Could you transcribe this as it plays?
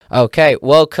Okay,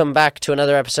 welcome back to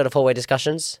another episode of Hallway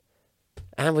Discussions.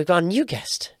 And we've got a new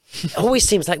guest. It always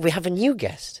seems like we have a new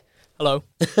guest. Hello.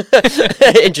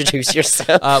 Introduce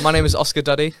yourself. My name is Oscar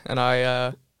Duddy, and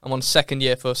I'm on second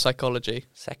year for psychology.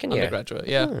 Second year? Undergraduate,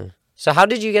 yeah. So how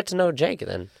did you get to know Jake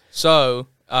then? So,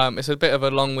 it's a bit of a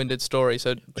long-winded story.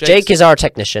 So Jake is our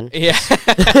technician. Yeah.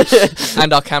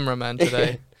 And our cameraman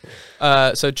today.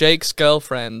 So Jake's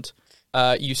girlfriend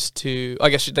used to, I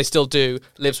guess they still do,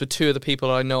 lives with two of the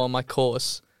people I know on my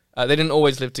course. They didn't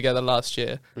always live together last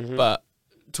year, but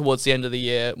towards the end of the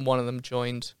year, one of them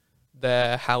joined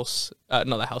their house,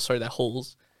 not their house, sorry, their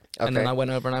halls. Okay. And then I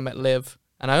went over and I met Liv.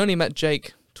 And I only met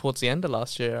Jake towards the end of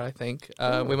last year, I think.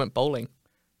 We went bowling,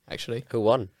 actually. Who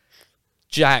won?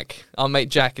 Jack. Our mate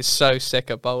Jack is so sick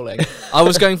at bowling. I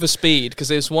was going for speed because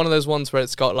it's one of those ones where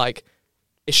it's got like,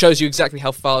 it shows you exactly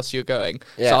how fast you're going.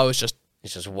 Yeah. So I was just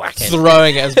whacking,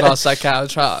 throwing it as fast as I can.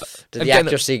 Did the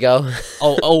accuracy go?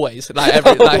 Oh, always. Who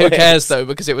cares though?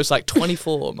 Because it was like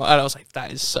 24, and I was like,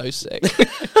 that is so sick.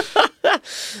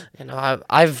 You know,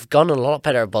 I've gone a lot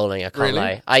better at bowling. I can't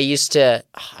lie. I used to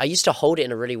hold it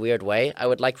in a really weird way. I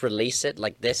would like release it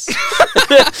like this.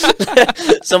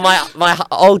 So my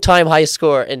all-time high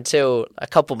score until a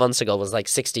couple months ago was like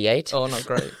 68. Oh, not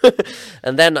great.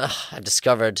 And then I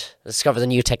discovered the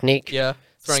new technique. Yeah.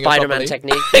 Spider-Man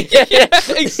technique. Yeah,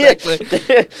 exactly.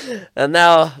 And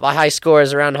now my high score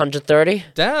is around 130.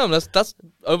 Damn, that's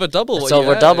over double. It's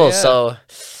over double. Yeah. So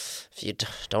if you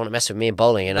don't want to mess with me in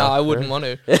bowling, you know. No, I wouldn't want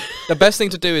to. The best thing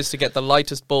to do is to get the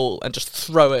lightest ball and just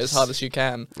throw it as hard as you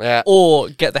can. Yeah. Or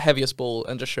get the heaviest ball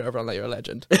and just show everyone that you're a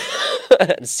legend.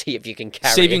 And see if you can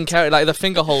carry it. See if you can carry it. Like, the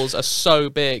finger holes are so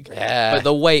big. Yeah. But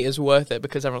the weight is worth it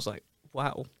because everyone's like,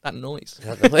 wow, that noise.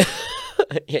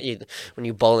 Yeah, when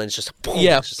you bowl, it's just boom.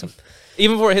 Yeah. It's just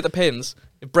even before it hit the pins,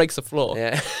 it breaks the floor.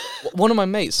 Yeah. One of my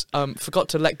mates forgot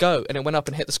to let go, and it went up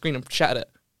and hit the screen and shattered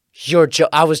it.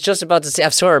 I was just about to say, I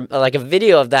saw like a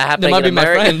video of that happening. That might in be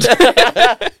America.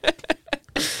 my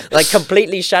friend. Like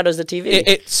completely shadows the TV.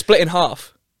 It split in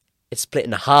half. It split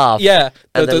in half. Yeah.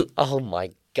 And oh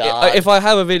my god! If I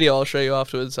have a video, I'll show you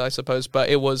afterwards, I suppose. But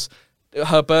it was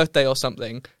her birthday or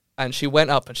something. And she went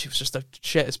up, and she was just the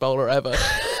shittest bowler ever.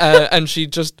 And she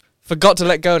just forgot to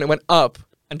let go, and it went up,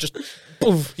 and just,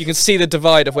 poof, you can see the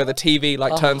divide of where the TV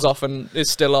turns off and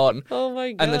is still on. Oh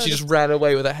my god! And then she just ran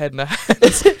away with her head in her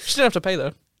hands. She didn't have to pay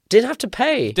though. Didn't have to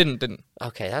pay. Didn't.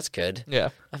 Okay, that's good. Yeah.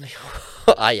 I mean,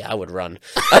 I would run.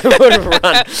 I would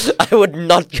run. I would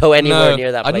not go anywhere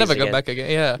near that place. I'd never again. go back again.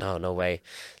 Yeah. No way.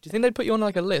 Do you think they'd put you on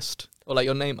like a list or like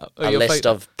your name up? A list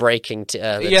of breaking the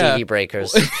TV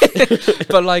breakers.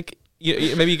 But like,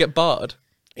 maybe you get barred.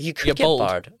 You could get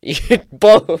barred. You get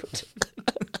bowled.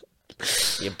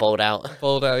 You bowled out.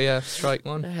 Bowled out, yeah. Strike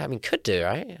one. I mean, could do,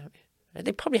 right?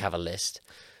 They probably have a list.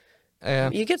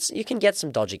 Yeah. You can get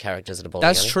some dodgy characters at a bowling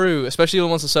alley. That's true, especially the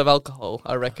ones that serve alcohol.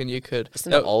 I reckon you could.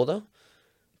 Isn't that all though?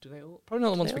 Do they all? Probably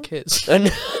not the ones for kids.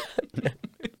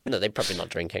 No, they're probably not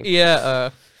drinking. Yeah.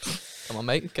 Come on,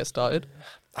 mate. Get started.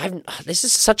 This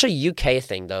is such a UK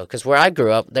thing though, because where I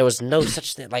grew up, there was no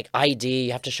such thing like ID.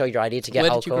 You have to show your ID to get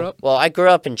alcohol. Where did you grow up? Well, I grew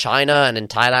up in China and in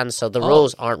Thailand, so the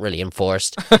rules aren't really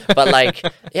enforced. But like,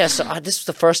 yeah, so this was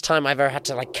the first time I've ever had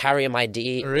to like carry my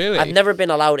ID. Really? I've never been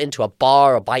allowed into a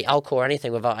bar or buy alcohol or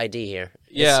anything without ID here.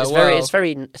 It's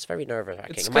very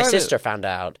nerve-wracking. My sister found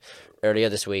out earlier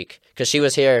this week because she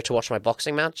was here to watch my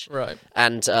boxing match. Right.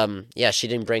 And she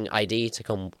didn't bring ID to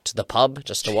come to the pub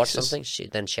just to watch something. She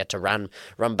had to run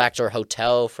back to her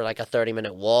hotel for like a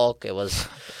 30-minute walk. It was.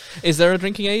 Is there a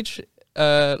drinking age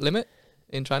limit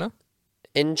in China?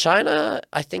 In China,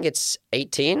 I think it's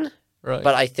 18. Right.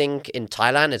 But I think in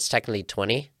Thailand it's technically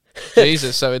 20.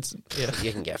 Jesus, so it's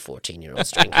you can get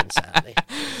 14-year-olds drinking, sadly.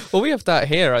 Well, we have that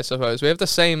here, I suppose. We have the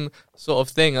same sort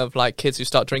of thing of like kids who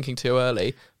start drinking too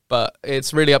early, but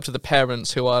it's really up to the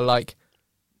parents who are like,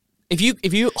 if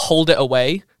you hold it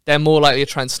away, they're more likely to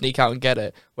try and sneak out and get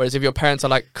it. Whereas if your parents are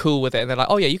like cool with it and they're like,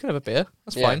 oh yeah, you can have a beer,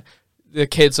 that's fine. The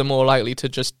kids are more likely to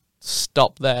just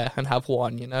stop there and have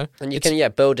one, you know. And you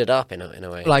can build it up in a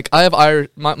way. Like I have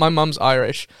my mum's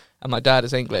Irish and my dad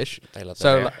is English. They love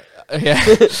their hair. Yeah,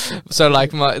 so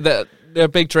like they're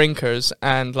big drinkers,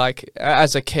 and like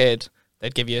as a kid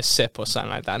they'd give you a sip or something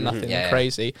like that, nothing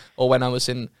crazy. Or when I was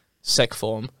in sixth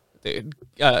form,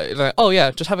 like, oh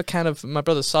yeah, just have a can of my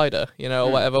brother's cider, you know,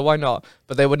 or whatever. Why not?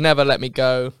 But they would never let me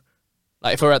go.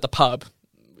 Like if we were at the pub,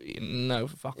 no,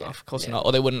 fuck off, of course not.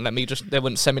 Or they wouldn't let me they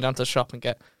wouldn't send me down to the shop and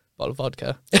get a bottle of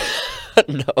vodka.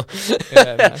 No.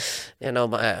 Yeah, you know,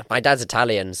 my dad's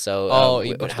Italian, so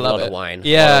you would have a lot of wine.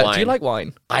 Yeah, do you like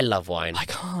wine? I love wine. I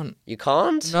can't. You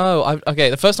can't? No, okay,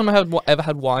 the first time I ever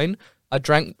had wine, I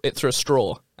drank it through a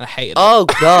straw, and I hated it. Oh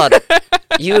God,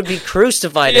 you would be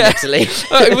crucified in Italy.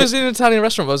 It was in an Italian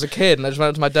restaurant when I was a kid, and I just went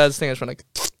up to my dad's thing. I just went like,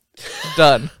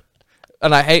 done,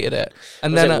 and I hated it.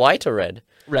 And Was then it white or red?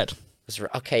 red.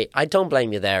 Okay, I don't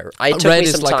blame you there. I took Red me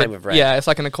is some like time with red. Yeah, it's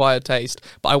like an acquired taste.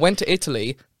 But I went to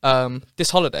Italy this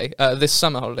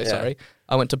summer holiday. Sorry,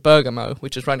 I went to Bergamo,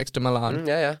 which is right next to Milan.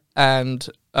 Yeah. And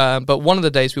but one of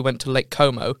the days we went to Lake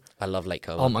Como. I love Lake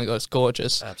Como. Oh my god, it's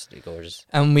gorgeous. Absolutely gorgeous.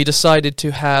 And we decided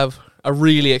to have a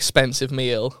really expensive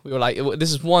meal. We were like,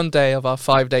 this is one day of our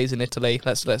 5 days in Italy.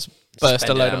 Let's burst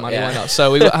a load of money. Why not?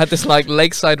 So we had this like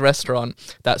lakeside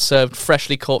restaurant that served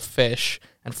freshly caught fish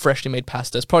and freshly made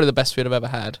pasta. It's probably the best food I've ever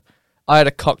had. I had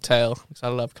a cocktail because I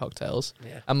love cocktails.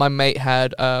 Yeah. And my mate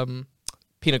had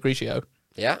Pinot Grigio.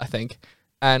 Yeah. I think.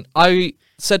 And I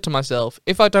said to myself,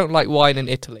 if I don't like wine in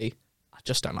Italy, I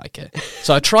just don't like it.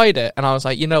 So I tried it and I was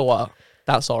like, you know what?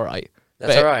 That's all right.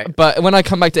 That's all right. But when I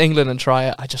come back to England and try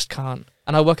it, I just can't.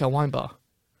 And I work at a wine bar.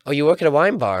 Oh, you work at a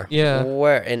wine bar? Yeah.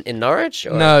 Where? In Norwich?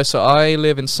 Or? No, so I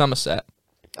live in Somerset.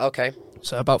 Okay.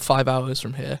 So about 5 hours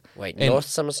from here. Wait, North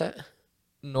Somerset?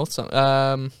 North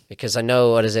Somerset. Because I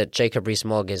know, what is it, Jacob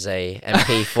Rees-Mogg is a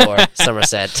MP for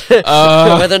Somerset.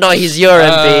 Whether or not he's your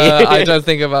MP. I don't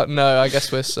think about, no, I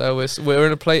guess we're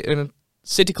in a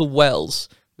city called Wells,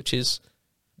 which is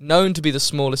known to be the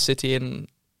smallest city in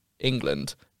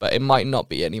England, but it might not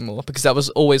be anymore because that was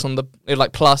always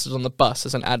plastered on the bus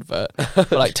as an advert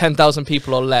for like 10,000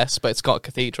 people or less, but it's got a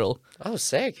cathedral. Oh,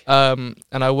 sick. And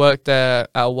I worked there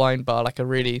at a wine bar,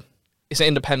 it's an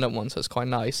independent one, so it's quite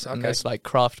nice. Okay. And there's like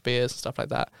craft beers and stuff like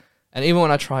that. And even when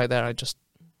I try it there, I just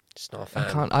not a fan. I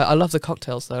can't. I love the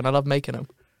cocktails though, and I love making them.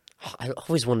 Oh, I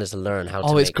always wanted to learn how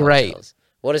to make it's great. Cocktails.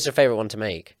 What is your favorite one to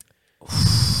make?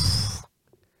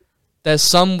 There's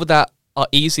some that are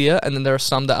easier, and then there are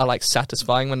some that are like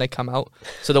satisfying when they come out.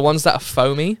 So the ones that are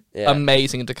foamy,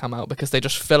 amazing to come out because they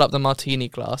just fill up the martini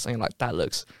glass, and you're like, that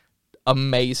looks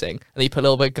amazing. And then you put a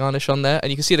little bit of garnish on there,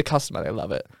 and you can see the customer, they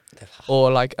love it.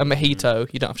 Or like a mojito,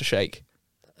 you don't have to shake.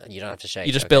 You don't have to shake.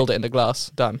 You just build it in the glass,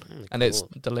 done, and it's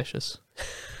delicious.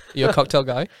 You're a cocktail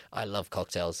guy? I love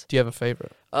cocktails. Do you have a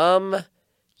favorite?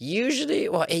 Usually,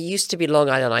 it used to be Long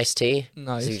Island iced tea.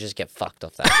 Nice. So you just get fucked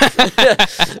off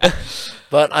that.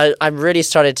 But I'm really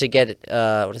started to get,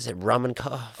 what is it, rum and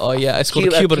coffee? Oh, yeah, it's called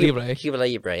Cuba Libre. Cuba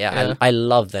Libre, yeah. I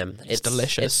love them. It's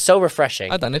delicious. It's so refreshing.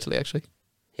 I had that in Italy, actually.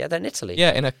 Yeah, they're in Italy.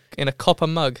 Yeah, in a copper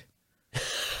mug.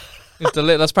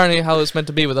 That's apparently how it's meant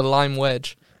to be with a lime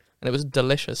wedge. And it was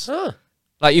delicious. Huh.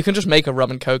 Like, you can just make a rum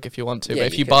and coke if you want to, Yeah,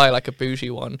 but if you buy like a bougie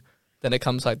one, then it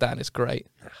comes like that and it's great.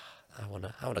 I want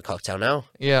a cocktail now.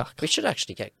 Yeah. We should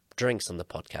actually get drinks on the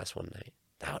podcast one night.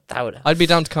 That would. I'd be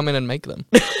down to come in and make them.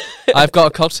 I've got a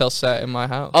cocktail set in my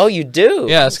house. Oh, you do?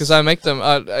 Yeah, it's because I make them.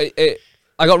 I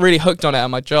got really hooked on it at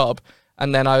my job,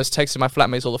 and then I was texting my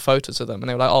flatmates all the photos of them, and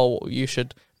they were like, "Oh, you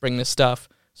should bring this stuff."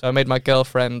 So I made my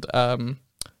girlfriend. Do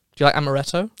you like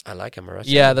amaretto? I like amaretto.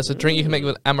 Yeah, there's a drink you can make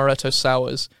with amaretto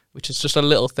sours, which is just a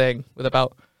little thing with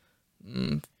about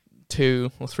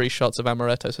 2 or 3 shots of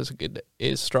amaretto, so it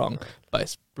is strong, but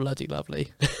it's bloody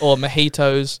lovely. Or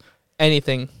mojitos,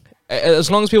 anything. As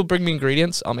long as people bring me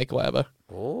ingredients, I'll make whatever.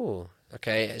 Oh,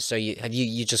 okay. So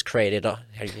you just created off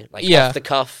the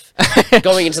cuff,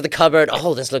 going into the cupboard.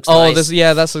 Oh, this looks nice.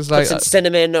 That looks like some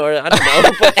cinnamon or I don't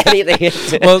know, put anything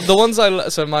into it. Well, the ones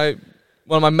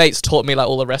one of my mates taught me like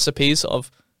all the recipes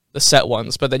of the set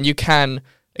ones, but then you can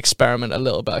experiment a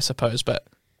little bit, I suppose. But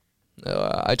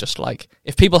I just like,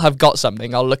 if people have got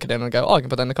something, I'll look at it and go, oh, I can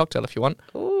put that in a cocktail if you want.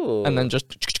 Ooh. And then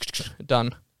just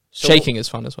done. So shaking is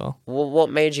fun as well. What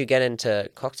made you get into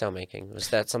cocktail making? Was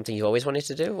that something you always wanted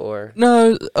to do, or?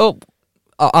 No. Oh,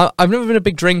 I've never been a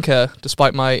big drinker,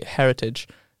 despite my heritage.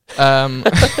 I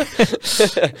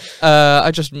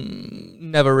just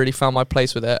never really found my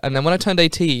place with it. And then when I turned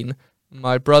 18,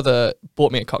 my brother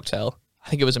bought me a cocktail. I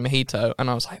think it was a mojito, and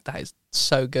I was like, that is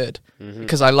so good,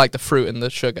 because I like the fruit and the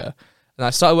sugar. And I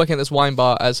started working at this wine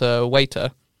bar as a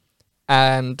waiter,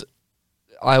 and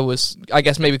I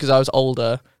guess maybe because I was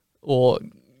older or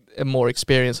more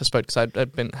experienced, I suppose, because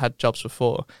I'd had jobs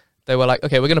before. They were like,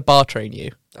 okay, we're going to bar train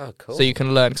you. Oh, cool. So you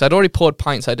can learn. Because I'd already poured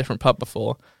pints at a different pub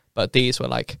before, but these were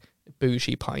like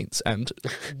bougie pints and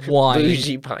wine.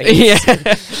 Bougie pints.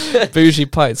 Yeah. Bougie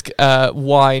pints.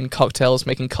 Wine, cocktails,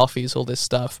 making coffees, all this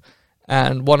stuff.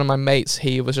 And one of my mates,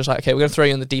 he was just like, okay, we're going to throw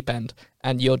you in the deep end,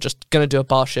 and you're just going to do a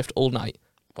bar shift all night.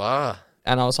 Wow.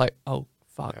 And I was like, oh,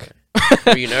 fuck. Right.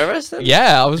 Were you nervous then?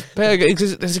 Yeah, I was. It's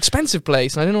an expensive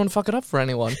place, and I didn't want to fuck it up for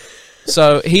anyone.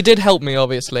 So he did help me,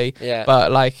 obviously. Yeah.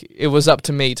 But like, it was up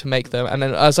to me to make them. And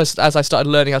then as I started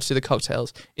learning how to do the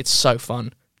cocktails, it's so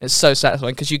fun. It's so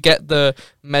satisfying because you get the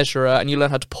measurer and you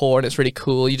learn how to pour, and it's really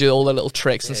cool. You do all the little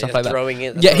tricks and stuff like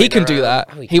that. Yeah, he can do that.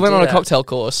 He went on a cocktail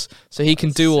course, so he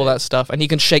can do all that stuff, and he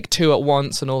can shake 2 at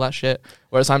once and all that shit.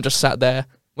 Whereas I'm just sat there.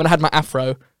 When I had my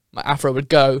afro would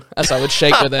go as I would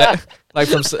shake with it, like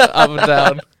from up and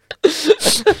down.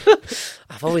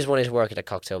 I've always wanted to work at a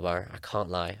cocktail bar. I can't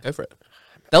lie. Go for it.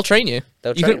 They'll train you.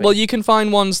 Well, you can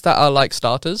find ones that are like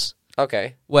starters.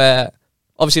 Okay. Where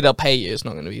obviously they'll pay you. It's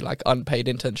not going to be like unpaid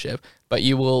internship, but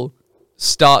you will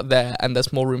start there, and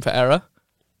there's more room for error.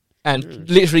 And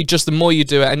literally, just the more you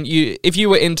do it, and if you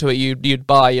were into it, you'd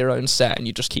buy your own set and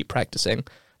you just keep practicing.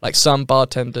 Like some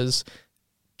bartenders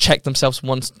check themselves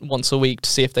once a week to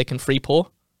see if they can free pour.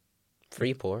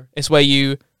 Free pour? It's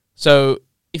where so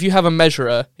if you have a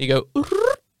measurer, you go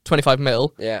 25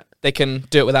 mil. Yeah. They can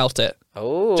do it without it.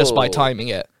 Oh. Just by timing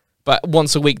it. But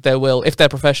once a week, they will. If they're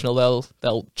professional,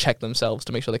 they'll check themselves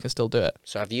to make sure they can still do it.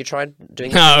 So have you tried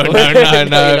doing? No. You're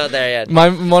not there yet.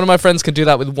 One of my friends can do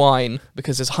that with wine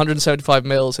because there's 175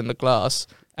 mils in the glass,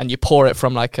 and you pour it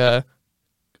from like a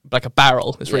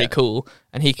barrel. It's really cool,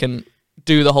 and he can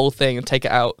do the whole thing and take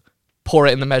it out, pour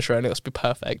it in the measure, and it'll be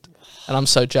perfect. And I'm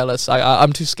so jealous.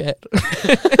 I'm too scared.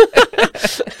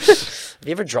 Have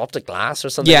you ever dropped a glass or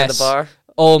something in the bar?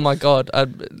 Oh my god,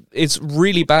 it's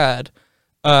really bad.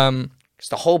 Because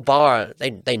the whole bar,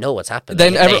 they know what's happening.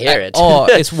 They hear it.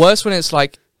 It's worse when it's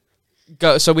like,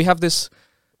 so we have this,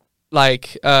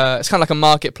 like, it's kind of like a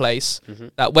marketplace,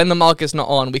 that when the market's not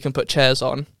on, we can put chairs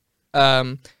on.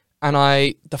 And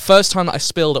the first time that I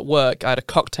spilled at work, I had a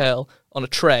cocktail on a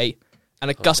tray, and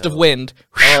a gust of wind.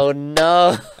 Oh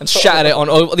no! And shattered it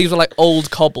on. These were like old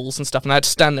cobbles and stuff, and I had to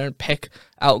stand there and pick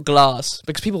out glass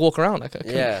because people walk around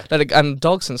and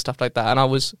dogs and stuff like that. And I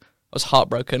was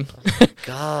heartbroken. Oh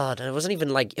God, and it wasn't even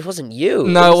like it wasn't you.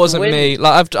 No, it wasn't me.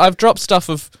 Like I've dropped stuff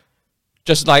of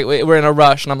just like we're in a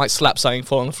rush, and I might slap something,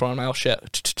 fall on the floor, and I'm like, oh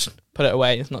shit, put it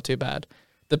away. It's not too bad.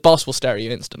 The boss will stare at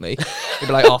you instantly. He'll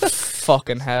be like, oh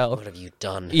fucking hell, what have you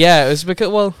done? Yeah, it was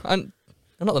because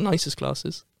they're not the nicest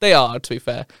classes. They are, to be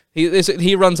fair.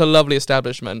 He runs a lovely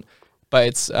establishment, but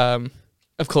it's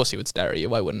of course he would stare at you.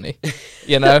 Why wouldn't he?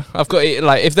 You know, I've got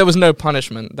like if there was no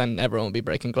punishment, then everyone would be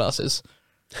breaking glasses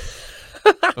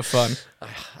for fun.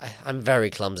 I'm very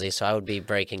clumsy, so I would be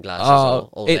breaking glasses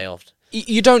all day off.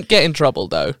 You don't get in trouble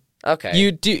though. Okay.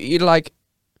 You do. You like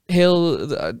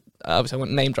he'll obviously I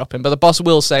won't name drop him, but the boss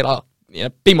will say like,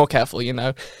 be more careful,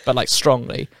 but like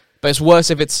strongly. But it's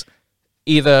worse if it's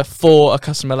either for a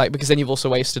customer, like because then you've also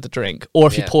wasted the drink, or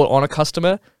if you pour it on a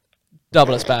customer,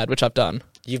 double as bad, which I've done.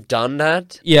 You've done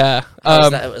that? Yeah.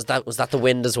 Was that the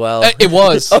wind as well? It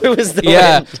was. Oh, it was the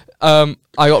wind.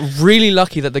 I got really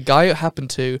lucky that the guy it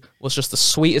happened to was just the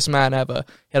sweetest man ever.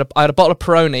 I had a bottle of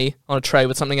Peroni on a tray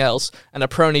with something else, and a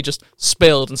Peroni just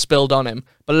spilled on him.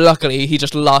 But luckily, he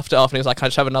just laughed it off, and he was like, "Can I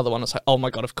just have another one?" I was like, "Oh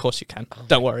my god, of course you can.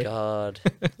 Don't worry." God,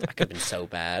 that could have been so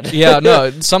bad. Yeah,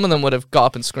 no, some of them would have got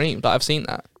up and screamed, but I've seen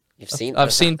that.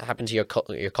 I've seen that happen to your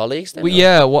colleagues then?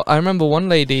 I remember one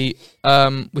lady,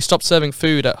 we stopped serving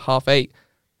food at 8:30,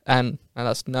 and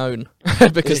that's known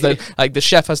because the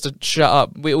chef has to shut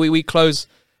up. We close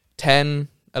 10,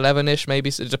 11ish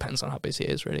maybe, so it depends on how busy it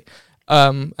is really.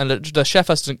 And the chef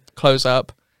has to close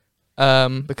up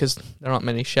because there aren't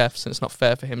many chefs, and it's not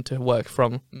fair for him to work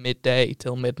from midday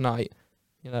till midnight,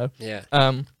 Yeah.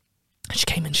 And she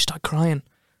came in, she started crying.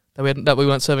 That we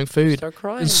weren't serving food. Start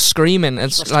crying. And screaming. And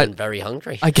must have been very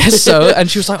hungry. I guess so. And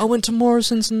she was like, I went to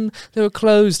Morrison's and they were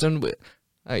closed. And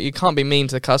you can't be mean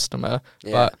to the customer,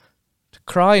 but to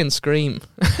cry and scream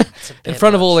in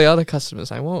front of all the other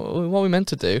customers. Like, what are we meant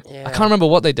to do? Yeah. I can't remember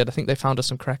what they did. I think they found us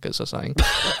some crackers or something.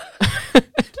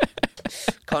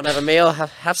 Can't have a meal,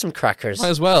 have some crackers. Might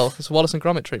as well. It's Wallace and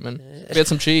Gromit treatment. We had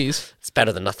some cheese. It's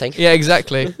better than nothing. Yeah,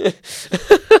 exactly.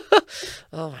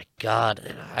 Oh my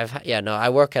god! I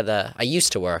work I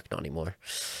used to work, not anymore.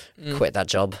 Quit that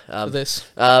job for this.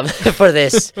 For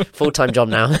this full-time job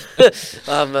now.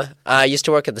 I used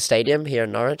to work at the stadium here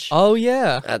in Norwich. Oh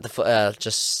yeah. At the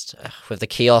just with the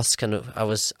kiosk, and I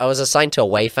was assigned to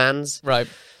away fans. Right.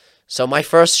 So my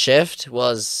first shift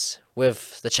was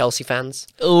with the Chelsea fans.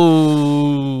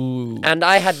 Ooh. And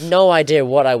I had no idea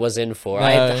what I was in for. No.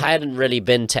 I hadn't really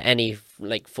been to any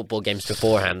like football games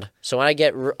beforehand. So when I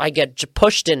get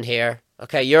pushed in here,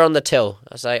 okay, you're on the till. I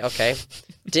was like, okay.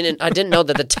 I didn't know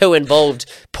that the till involved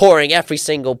pouring every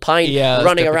single pint,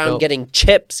 running around getting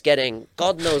chips, getting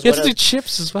God knows what. You have to do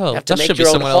chips as well. You have to make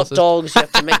your own hot dogs. You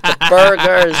have to make the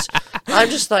burgers. I'm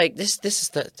just like, this is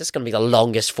going to be the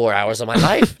longest 4 hours of my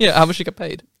life. Yeah, how much you get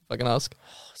paid, if I can ask?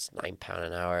 It's £9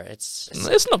 an hour. It's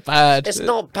not bad. It's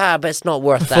not bad, but it's not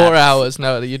worth that. 4 hours,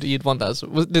 no, you'd want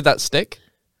that. Did that stick?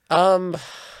 Um,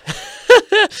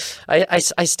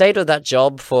 I stayed with that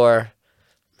job for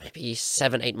maybe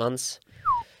 7-8 months.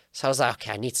 So I was like,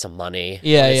 okay, I need some money.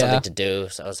 Yeah, I need yeah. something to do.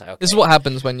 So I was like, okay. This is what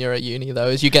happens when you're at uni, though,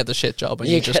 is you get the shit job and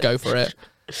you just go for it.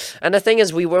 And the thing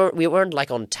is, we weren't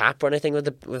like on tap or anything with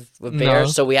beer, No.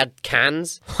 so we had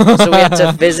cans. So we had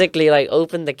to physically like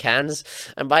open the cans,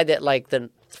 and by the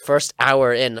first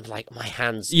hour in, I'm like, my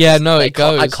hands. Yeah, no, it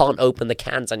goes. I can't open the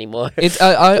cans anymore. It's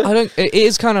I don't. It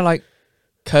is kind of like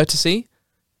courtesy,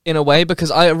 in a way,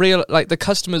 because I like the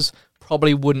customers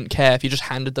probably wouldn't care if you just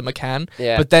handed them a can.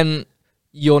 Yeah. But then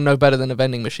you're no better than a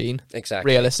vending machine.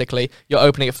 Exactly. Realistically, you're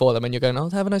opening it for them, and you're going, "Oh,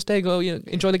 have a nice day. Go,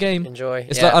 enjoy the game. Enjoy.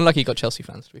 It's like unlucky you got Chelsea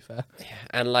fans, to be fair. Yeah.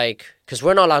 And like, because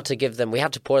we're not allowed to give them, we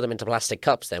have to pour them into plastic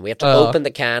cups. Then we have to open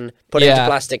the can, put it into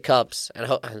plastic cups, and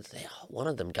one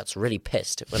of them gets really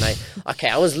pissed when I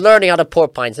was learning how to pour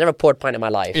pints. Never poured pint in my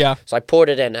life. Yeah. So I poured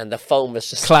it in, and the foam was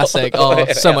just Classic.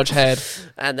 So much head.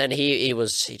 And then he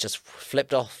just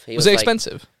flipped off. Was it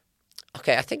expensive?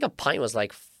 Okay, I think a pint was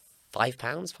like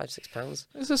 £5,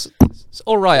 It's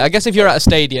all right. I guess if you're at a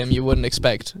stadium, you wouldn't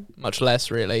expect much less,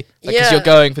 really. Because you're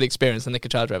going for the experience, and they can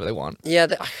charge whatever they want. Yeah,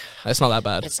 it's not that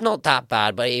bad. It's not that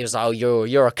bad, but he was, "Oh,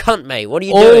 you're a cunt, mate. What are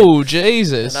you doing?" Oh,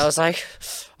 Jesus! And I was like,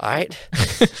 "All right."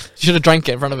 You should have drank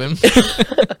it in front of him.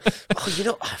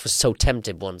 I was so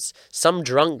tempted once. Some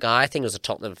drunk guy, I think it was a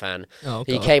Tottenham fan. Oh,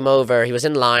 he God. came over. He was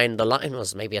in line. The line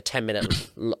was maybe a 10 minutes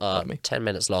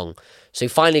long. So he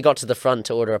finally got to the front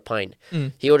to order a pint.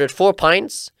 He ordered 4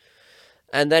 pints,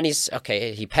 and then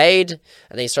he paid, and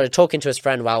then he started talking to his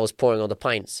friend while I was pouring all the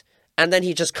pints. And then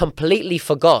he just completely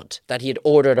forgot that he had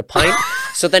ordered a pint.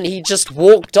 So then he just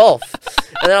walked off.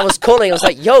 And then I was calling. I was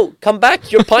like, "Yo, come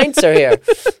back. Your pints are here."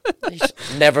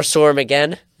 Never saw him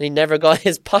again. He never got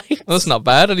his pint. Well, that's not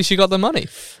bad. At least you got the money.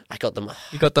 I got them.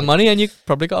 You got the money, and you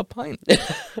probably got a pint. You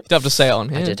don't have to say it on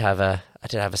here. I did have a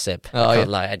sip. Oh, I can't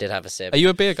lie. I did have a sip. Are you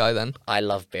a beer guy then? I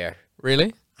love beer.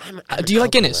 Really? I'm Do you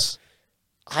like Guinness?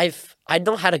 I've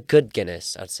not had a good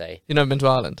Guinness, I'd say. You've never been to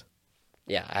Ireland?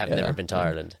 Yeah, I have never been to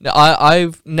Ireland. No,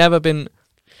 I've never been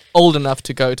old enough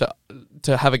to go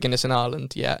to have a Guinness in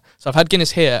Ireland yet. So I've had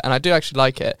Guinness here, and I do actually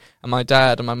like it. And my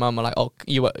dad and my mum are like, "Oh,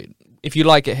 if you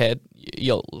like it here,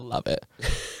 you'll love it."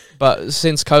 But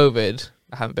since COVID,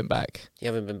 I haven't been back. You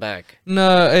haven't been back?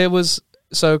 No, it was...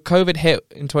 So COVID hit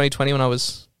in 2020 when I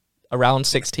was around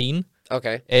 16.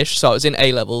 Okay-ish. So I was in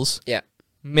A-levels. Yeah.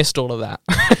 Missed all of that.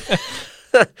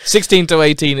 16 to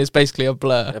 18 is basically a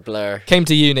blur. A blur. Came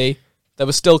to uni. There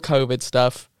was still COVID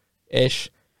stuff-ish.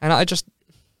 And I just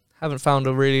haven't found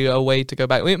a way to go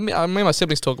back. Me and my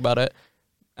siblings talk about it.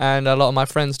 And a lot of my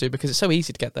friends do, because it's so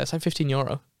easy to get there. It's like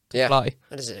 €15 to fly.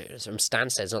 What is it? It's from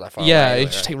Stansted. It's not that far Yeah, away. you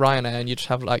just take Ryanair, and you just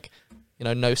have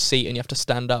no seat, and you have to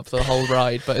stand up for the whole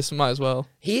ride, but it might as well.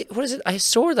 What is it? I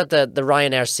saw that the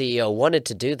Ryanair CEO wanted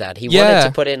to do that. He wanted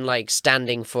to put in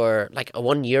standing for a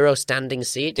 €1 standing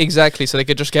seat. Exactly, so they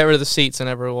could just get rid of the seats and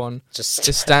everyone just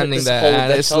standing there,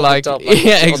 and it's on like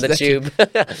the tube.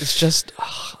 It's just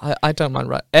I don't mind.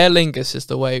 Right, Aer Lingus is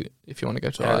the way if you want to go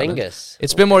to Aer Ireland. Lingus.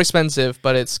 It's a bit more expensive,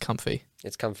 but it's comfy.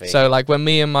 It's comfy. So when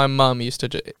me and my mum used to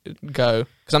go,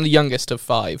 because I'm the youngest of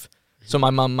 5. So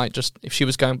my mum might just, if she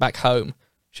was going back home,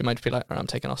 she might be like, "All right, I'm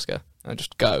taking Oscar," and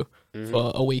just go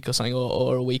for a week or something,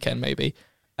 or a weekend maybe.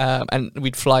 And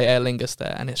we'd fly Aer Lingus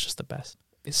there, and it's just the best.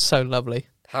 It's so lovely.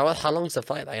 How long's the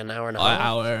flight? Like an hour and a half? An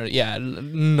hour, yeah.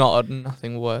 Nothing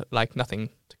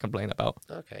to complain about.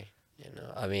 Okay.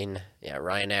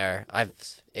 Ryanair.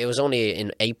 It was only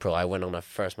in April I went on my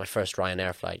first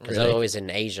Ryanair flight, because I was always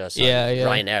in Asia. So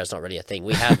Ryanair is not really a thing.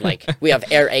 We have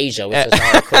Air Asia, which is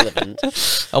our equivalent.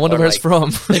 I wonder where it's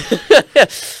from.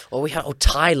 Well, we had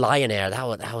Thai Lion Air.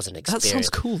 That was an experience. That sounds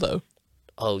cool though.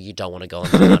 Oh, you don't want to go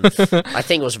on that one. I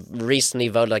think it was recently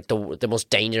voted the most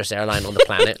dangerous airline on the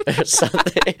planet or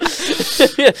something.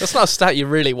 That's not a stat you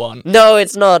really want. No,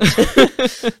 it's not.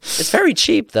 It's very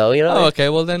cheap though, you know. Oh, okay.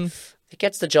 Well then, it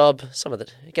gets the job done some of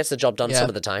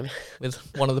the time with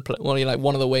one of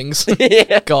the wings.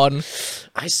 Yeah. Gone.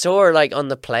 I saw on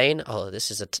the plane. Oh, this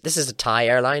is a Thai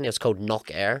airline. It was called Nok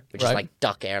Air, which is like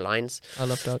Duck Airlines. I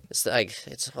love Duck. It's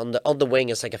it's on the wing.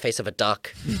 It's like a face of a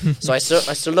duck. So I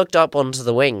looked up onto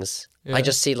the wings. Yeah. I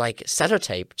just see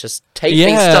sellotape just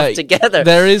taping stuff together.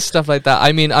 There is stuff like that.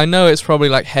 I mean, I know it's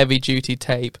probably heavy duty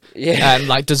tape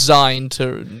and designed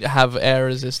to have air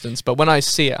resistance, but when I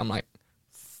see it, I'm like,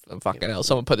 fucking hell,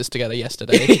 someone put this together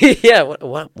yesterday. Yeah,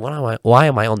 why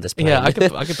am I on this plane? Yeah, I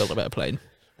could build a better plane.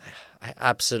 I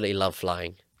absolutely love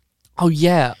flying. Oh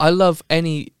yeah, I love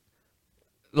any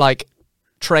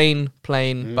train,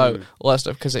 plane, boat, all that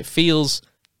stuff, because it feels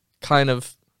kind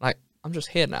of like I'm just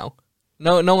here now.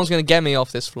 no one's going to get me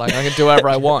off this flight. I can do whatever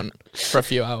I want for a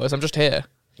few hours. I'm just here.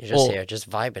 You're just here, just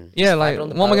vibing. Yeah, just like,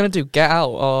 vibing what am I going to do? Get out?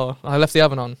 Or I left the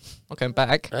oven on. I'm going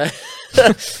back.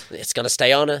 It's going to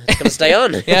stay on. It's going to stay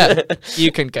on. Yeah,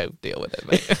 you can go deal with it,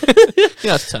 mate.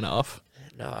 You have to turn it off.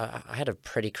 No, I had a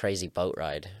pretty crazy boat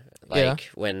ride.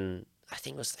 Like, when, I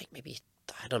think it was like maybe,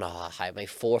 I don't know how high, maybe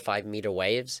 4 or 5 meter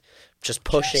waves, just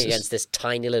pushing against this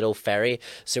tiny little ferry.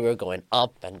 So we were going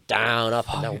up and down,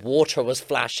 up and down. Water was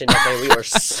flashing up there. We were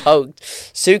soaked.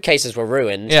 Suitcases were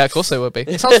ruined. Yeah, of course they would be.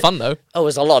 It sounds fun, though. Oh, it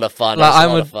was a lot of fun. Like,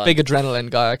 I'm a big adrenaline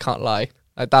guy, I can't lie.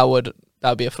 Like, that would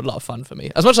be a lot of fun for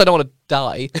me. As much as I don't want to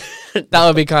die, that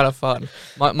would be kind of fun.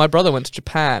 My brother went to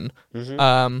Japan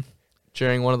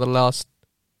during one of the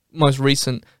most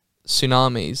recent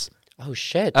tsunamis. Oh,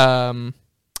 shit.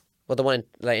 Well, the one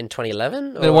in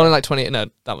 2011? The one in like 20... No,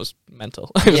 that was mental.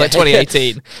 It was like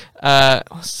 2018.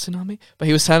 Was it tsunami? But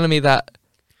he was telling me that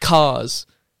cars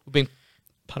were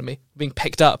being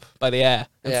picked up by the air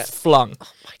and flung.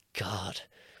 Oh, my God.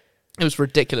 It was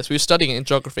ridiculous. We were studying it in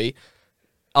geography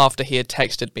after he had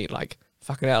texted me, like,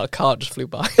 fucking hell, a car just flew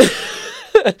by.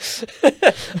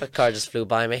 A car just flew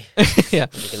by me. Yeah.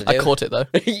 I caught it, though.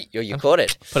 You caught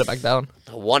it? Put it back down.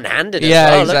 One-handed.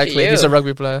 Yeah, exactly. He's a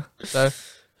rugby player. So,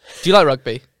 do you like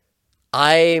rugby?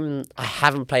 I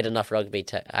haven't played enough rugby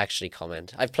to actually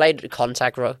comment. I've played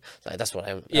contact rugby. That's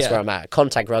where I'm at.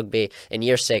 Contact rugby in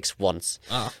year 6 once.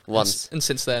 Once. And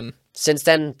since then? Since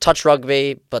then, touch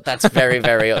rugby, but that's very,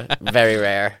 very, very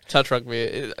rare. Touch rugby,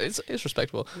 it's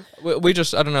respectable. We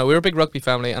just, I don't know, we were a big rugby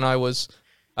family, and I wasn't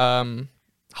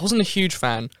a huge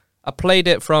fan. I played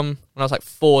it from when I was like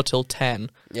 4 till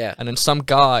 10. Yeah. And then some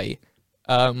guy,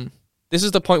 this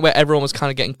is the point where everyone was kind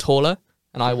of getting taller,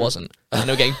 and I wasn't. And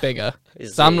they were getting bigger.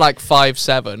 So I'm like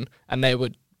 5'7", and they were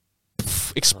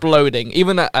exploding.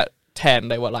 Even at 10,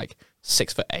 they were like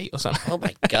 6'8" or something. Oh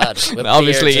my God.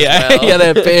 Obviously, yeah. Well. Yeah, they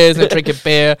had beers and drinking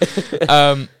beer.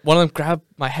 One of them grabbed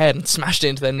my head and smashed it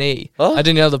into their knee. Oh. I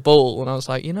didn't know the ball, and I was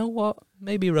like, you know what?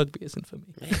 Maybe rugby isn't for me.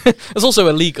 It's also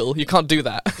illegal. You can't do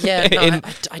that. Yeah, no,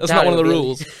 that's not one of the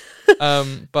rules.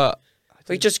 But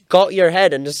we just got your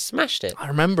head and just smashed it. I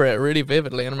remember it really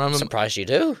vividly, and I remember. I'm surprised you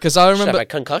do. Because I remember a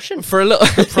concussion for a little.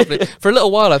 Probably for a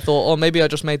little while, I thought, oh, maybe I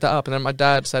just made that up, and then my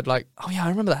dad said, like, oh yeah, I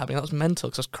remember that happening. That was mental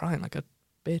because I was crying like a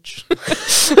bitch.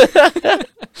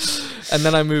 And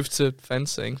then I moved to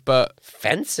fencing, but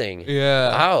fencing.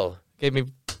 Yeah. Wow. Gave me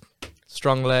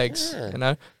strong legs, you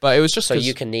know. But it was just so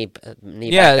you can knee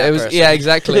yeah, back it was person. Yeah,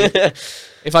 exactly.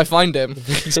 If I find him,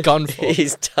 he's gone for.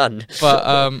 He's done.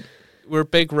 But we're a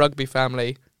big rugby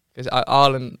family because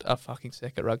Ireland are fucking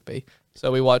sick at rugby,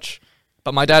 so we watch.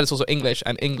 But my dad is also English,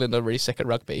 and England are really sick at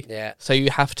rugby. Yeah. So you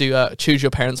have to choose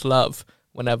your parents' love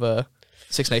whenever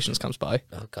Six Nations comes by.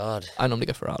 Oh God. I normally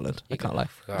go for Ireland. I can't lie.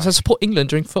 So I support England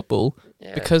during football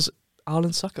because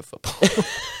Ireland suck at football.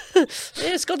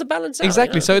 Yeah, it's got to balance out.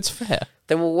 Exactly, You know? so it's fair.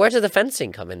 Then where did the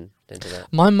fencing come into that?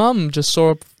 My mum just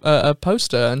saw a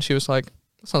poster and she was like,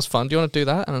 that sounds fun. Do you want to do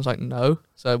that? And I was like, no.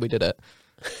 So we did it.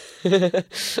 I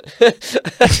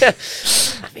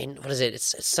mean, what is it?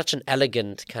 It's such an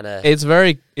elegant kind of... It's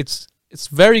very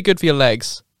good for your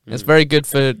legs. It's very good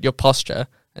for your posture.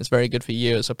 It's very good for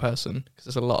you as a person because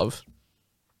there's a lot of...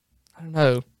 I don't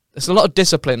know. There's a lot of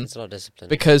discipline. It's a lot of discipline.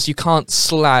 Because you can't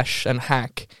slash and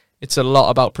hack. It's a lot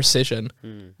about precision.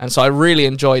 And so I really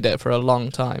enjoyed it for a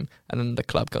long time. And then the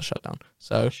club got shut down.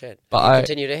 So, shit. But you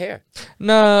continue to hear?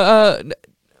 No,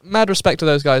 mad respect to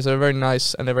those guys. They're very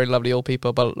nice and they're very lovely old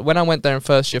people. But when I went there in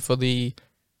first year for the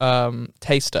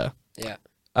taster,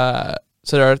 so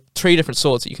there are 3 different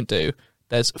swords that you can do.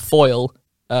 There's foil,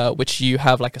 which you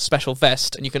have like a special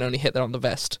vest, and you can only hit that on the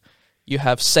vest. You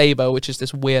have saber, which is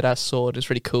this weird ass sword.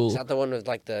 It's really cool. Is that the one with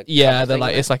like the... Yeah, they're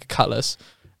like, it's like a cutlass.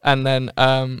 And then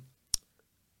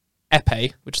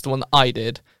epee, which is the one that I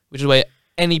did, which is where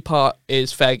any part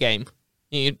is fair game.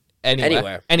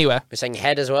 Anywhere. You're saying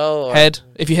head as well? Or? Head.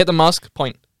 If you hit the mask,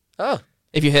 point. Oh.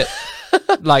 If you hit,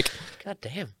 like... God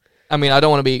damn. I mean, I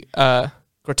don't want to be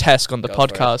grotesque on the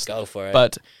podcast. Go for it.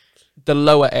 But the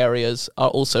lower areas are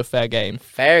also fair game.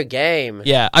 Fair game.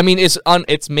 Yeah. I mean, it's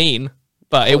mean,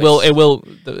 but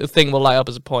the thing will light up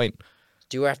as a point.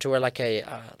 Do you have to wear like a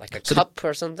cup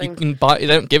or something? You can buy. They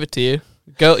don't give it to you.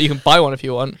 Girl, you can buy one if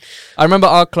you want. I remember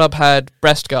our club had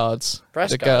breast guards for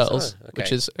the girls,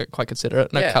 which is quite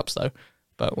considerate. No cups though,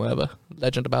 but whatever.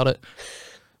 Legend about it.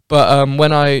 But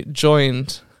when I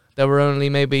joined, there were only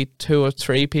maybe 2 or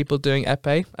 3 people doing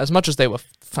epee. As much as they were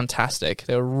fantastic,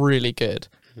 they were really good.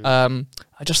 I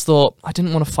just thought I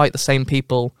didn't want to fight the same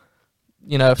people,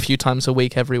 a few times a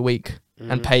week, every week,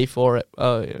 and pay for it.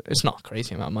 It's not a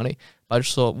crazy amount of money. But I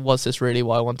just thought, was this really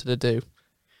what I wanted to do?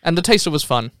 And the taster was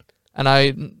fun. And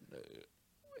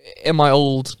in my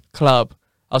old club,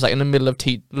 I was like in the middle of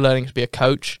learning to be a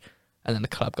coach, and then the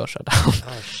club got shut down.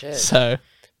 Oh shit! So,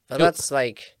 but that's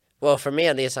like, well, for me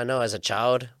at least, I know as a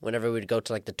child, whenever we'd go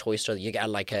to like the toy store, you get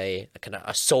like a kind of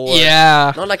a sword.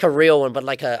 Yeah. Not like a real one, but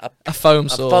like a foam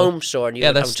sword. A foam sword.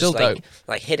 And that's still just, dope.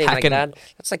 Like hitting Hacking. like that.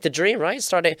 That's like the dream, right?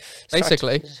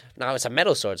 Basically. Now it's a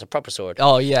metal sword. It's a proper sword.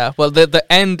 Oh yeah. Well, the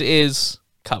end is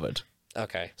covered.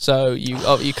 Okay. So you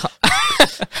can't.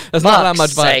 There's not that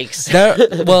much sakes.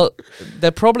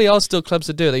 There probably are still clubs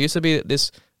that do it. There used to be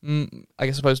this,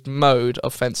 I suppose, mode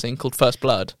of fencing called First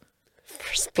Blood.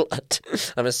 First blood.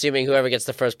 I'm assuming whoever gets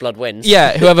the first blood wins.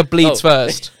 Yeah, whoever bleeds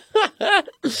first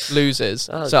loses.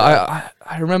 Oh, so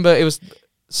I remember it was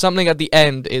something at the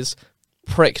end is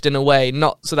pricked in a way,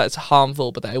 not so that it's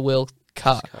harmful, but that it will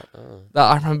cut. That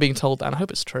I remember being told that, and I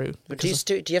hope it's true. But do you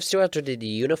have still have to do the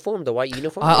uniform, the white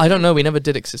uniform? I don't know. We never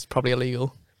did it 'cause it's probably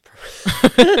illegal.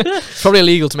 It's probably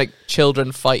illegal to make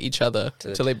children fight each other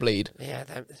until they bleed. Yeah,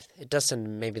 it does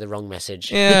send maybe the wrong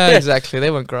message. Yeah, exactly.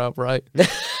 They won't grow up right.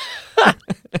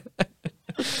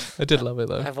 I did love it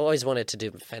though. I've always wanted to do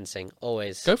fencing.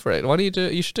 Always. Go for it. Why do you do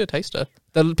it? You should do a taster.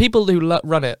 The people who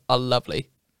run it are lovely.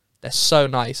 They're so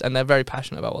nice and they're very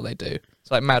passionate about what they do. It's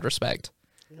like mad respect.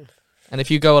 And if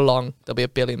you go along, there'll be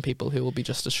 1 billion people who will be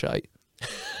just as shite.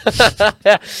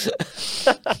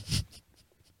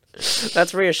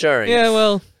 That's reassuring. Yeah,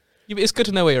 well, it's good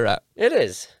to know where you're at. It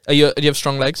is. Do you have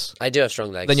strong legs? I do have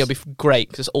strong legs. Then you'll be great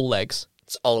because it's all legs.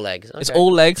 It's all legs. Okay. It's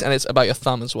all legs and it's about your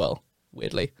thumb as well.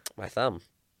 Weirdly. My thumb.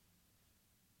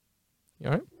 You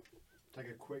alright? Take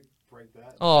a quick break there.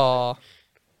 Oh,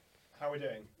 How are we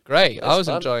doing? great. I was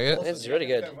fun. enjoying it. It's really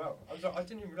good. Going well. I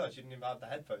didn't even realise you didn't even have the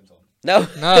headphones on. No.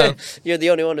 No. You're the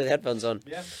only one with headphones on.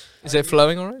 Yeah. Is it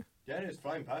flowing alright? Yeah, it's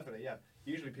flowing perfectly, yeah.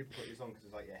 Usually people put these on because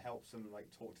it helps them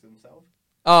talk to themselves.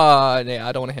 Yeah,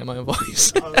 I don't want to hear my own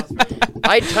voice. Oh, that's really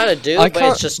I kind of do, I but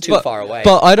can't- it's just too far away.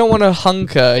 But I don't want to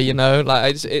hunker, you know.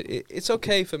 Like it's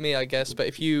okay for me, I guess. But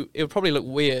it would probably look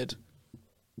weird.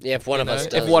 yeah, if one of us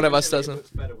if does. one of us It doesn't. looks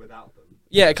better without them.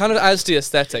 Yeah, it kind of adds to the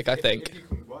aesthetic, I If think. you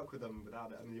can work with them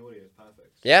without it and the audio is perfect.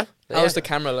 Yeah. How's the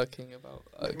camera looking about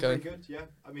Looking going? pretty good, yeah.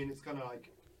 I mean, it's kind of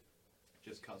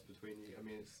just cuts between you. I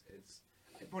mean,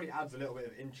 it probably adds a little bit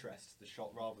of interest to the shot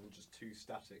rather than just two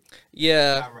static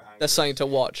Yeah, camera angles. there's something to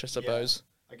watch, I suppose.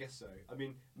 I guess so. I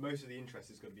mean, most of the interest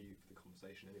is going to be the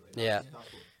conversation anyway. Yeah. That's what-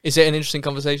 Is it an interesting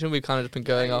conversation? We've kind of just been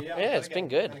going off. Yeah, it's been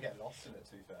good. I'm going to get lost in it,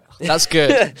 to be fair. That's good.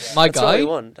 My That's what we guy.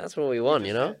 want. That's what we want,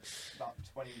 you know? About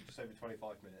just over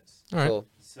 25 minutes. All right. Cool.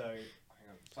 So, hang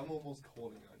on. Someone was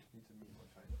calling. I just need to move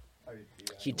my phone. Oh,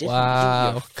 yeah. You did.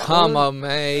 Wow, your come phone? on, I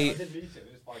mate. didn't need to. It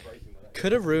was just vibrating.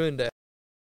 Could have ruined it.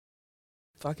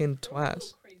 Fucking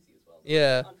twats.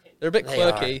 Yeah, they're a bit They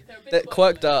are. quirky. They're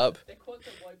quirked up.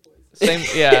 Same,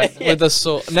 yeah, with the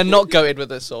sauce. And they're not goated with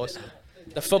the sauce.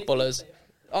 The footballers.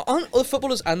 Aren't all the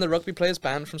footballers and the rugby players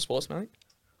banned from sports night?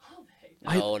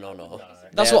 No.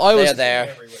 That's what I was. They're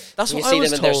there. That's You what I see was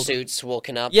them in their told. suits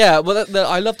walking up. Yeah, well,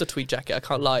 I love the tweed jacket. I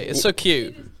can't lie. It's so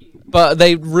cute. But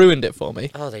they ruined it for me.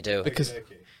 Oh, they do. Because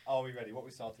Are we ready? What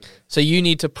we started with? so you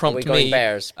need to Are we prompt going me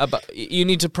bears? about. You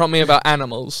need to prompt me about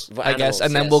animals, About I guess, animals,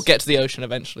 and then yes. we'll get to the ocean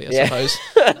eventually. I Yeah. suppose.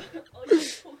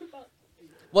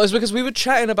 Well, it's because we were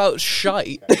chatting about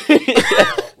shite. We're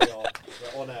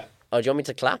on air. Oh, do you want me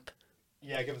to clap?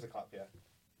 Yeah, give us a clap,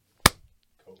 yeah.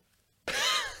 Cool.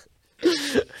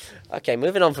 Okay,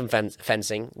 moving on from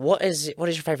fencing. What is your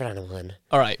favorite animal then?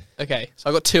 All right. Okay. So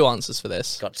I've got 2 answers for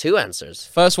this. Got 2 answers.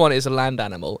 First one is a land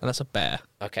animal, and that's a bear.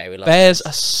 Okay, we love Bears bears.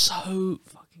 are so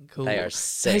fucking cool. They are They're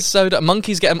sick. so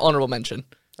monkeys get an honourable mention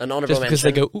An honourable just because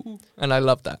mention. they go ooh, and I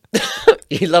love that.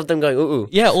 You love them going ooh.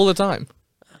 Yeah, all the time.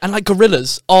 And like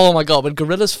gorillas. Oh my god, when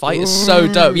gorillas fight is so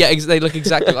dope. Yeah, they look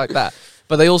exactly like that.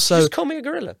 But they also Just call me a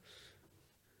gorilla.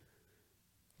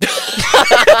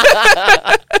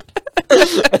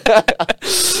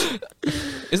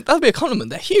 that'd be a compliment.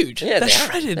 They're huge. Yeah, they're they are.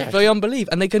 shredded They're- beyond belief,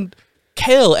 and they can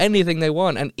kill anything they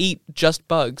want and eat just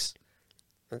bugs.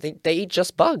 They eat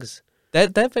just bugs. They're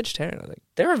vegetarian, I think.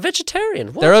 They're a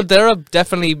vegetarian. What? There are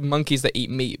definitely monkeys that eat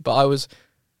meat, but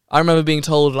I remember being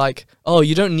told like, oh,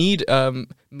 you don't need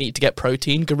meat to get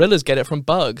protein. Gorillas get it from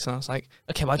bugs, and I was like,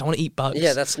 okay, but I don't want to eat bugs.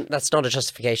 Yeah, that's not a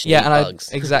justification. yeah, to eat and bugs.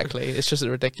 exactly. It's just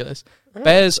ridiculous.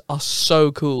 Bears are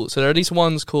so cool. So there are these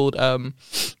ones called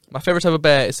my favorite type of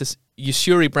bear is this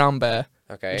Usuri brown bear,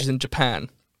 Okay. which is in Japan.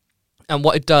 And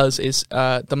what it does is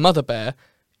the mother bear,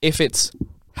 if it's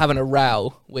having a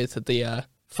row with the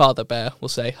father bear, we'll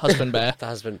say husband bear, The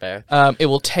husband bear. it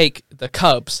will take the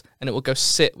cubs and it will go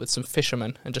sit with some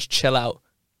fishermen and just chill out.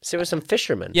 So with some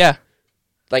fishermen. Yeah,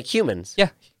 Like humans. yeah.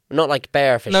 Not like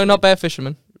bear fishing. No, not bear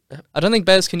fishermen. I don't think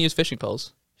bears can use fishing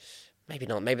poles. Maybe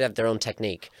not. Maybe they have their own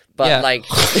technique. But Yeah. like,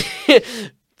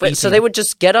 but so they would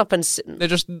just get up and sit.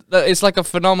 It's like a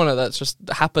phenomena that just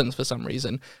happens for some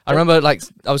reason. I remember, like,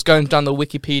 I was going down the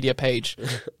Wikipedia page.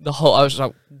 I was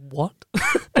like, what?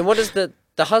 And what does the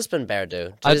husband bear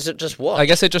do? Does it just watch? I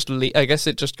guess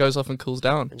it just goes off and cools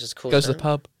down. And just cools Goes to down? the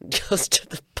pub, Goes to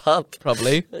the pub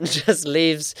probably. and just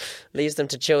leaves them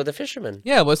to chill with the fishermen.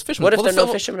 Yeah, well, it's fishermen. What if Well, there are no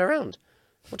the fishermen around?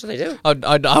 What do they do?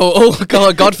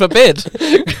 Oh God forbid.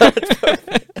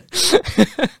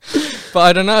 But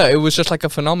I don't know. It was just like a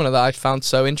phenomena that I found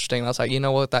so interesting. I was like, you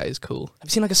know what? That is cool. Have you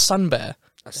seen like a sun bear?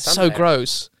 sun So bear?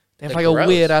 gross. They have They're like gross. a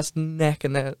weird ass neck,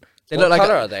 and they What look like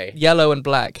colour are they? yellow and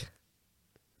black.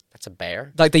 That's a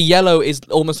bear. Like the yellow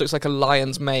almost looks like a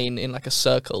lion's mane in like a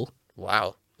circle,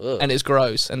 Wow. Ugh. and it's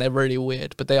gross, and they're really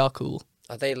weird, but they are cool.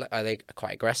 Are they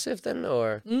quite aggressive then,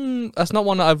 or That's not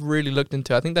one that I've really looked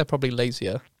into. I think they're probably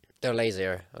lazier. they're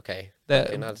lazier? Okay. They're,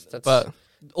 Okay, no, that's but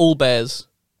all bears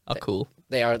are cool.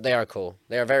 They are cool.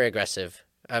 They are very aggressive.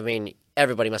 I mean,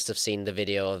 everybody must have seen the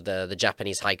video of the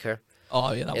Japanese hiker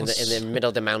Oh yeah, that in was the middle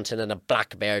of the mountain, and a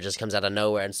black bear just comes out of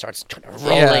nowhere and starts kind of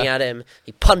rolling at him.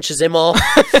 He punches him off,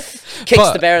 kicks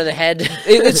But the bear in the head.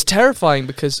 It's terrifying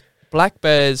because black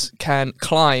bears can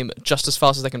climb just as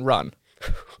fast as they can run,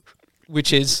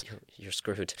 which is You're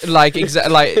screwed. like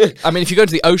I mean, if you go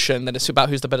to the ocean, then it's about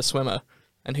who's the better swimmer,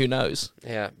 and who knows.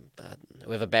 Yeah, but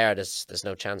with a bear, there's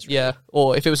no chance. Really. Yeah,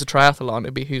 or if it was a triathlon,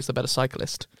 it'd be who's the better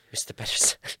cyclist. Who's the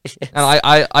better? And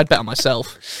I'd bet on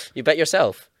myself. You bet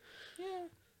yourself.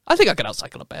 I think I could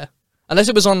outcycle a bear, unless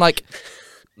it was on like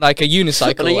a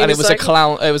unicycle, On a and it was a unicycle?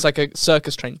 clown. It was like a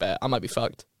circus trained bear. I might be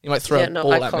fucked. You might throw Yeah, a no,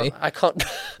 ball I at can't. me. I can't.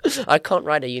 I can't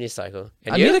ride a unicycle.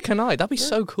 Can And you? neither can I. That'd be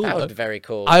so cool. That though. would be very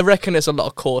cool. I reckon it's a lot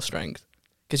of core strength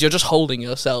because you're just holding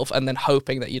yourself and then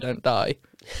hoping that you don't die,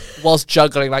 whilst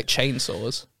juggling like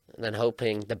chainsaws. And then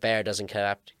hoping the bear doesn't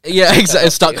collapse. Yeah, exactly.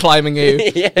 Start climbing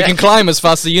you. Yeah. You can climb as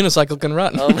fast as a unicycle can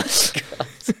run. Oh my god.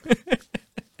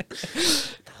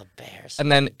 Oh, bears.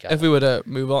 And then God. if we were to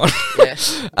move on,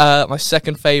 Yeah. my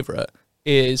second favourite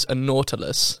is a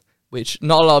nautilus, which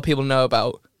not a lot of people know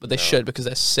about, but they No. should because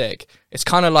they're sick. It's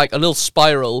kind of like a little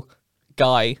spiral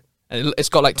guy, and it's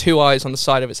got like two eyes on the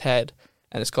side of its head,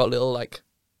 and it's got little like,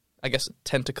 I guess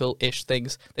tentacle-ish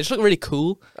things. They just look really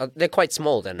cool. They're quite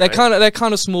small then. They're right? they're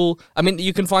kind of small. I mean,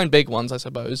 you can find big ones, I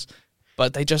suppose,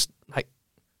 but they just like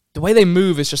the way they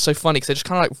move is just so funny because they just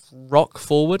kind of like rock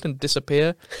forward and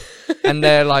disappear, and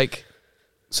they're like,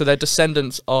 so they're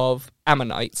descendants of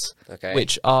ammonites, Okay.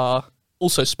 which are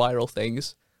also spiral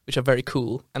things, which are very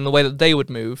cool. And the way that they would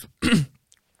move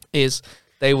is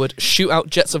they would shoot out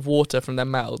jets of water from their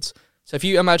mouths. So if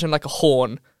you imagine like a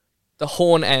horn, the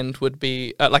horn end would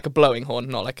be like a blowing horn,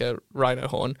 not like a rhino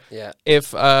horn. Yeah.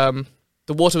 If the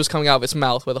water was coming out of its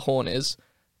mouth where the horn is,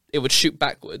 it would shoot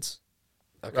backwards,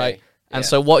 Okay. right? And Yeah.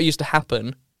 so what used to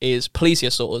happen is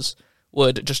plesiosaurs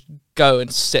would just go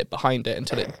and sit behind it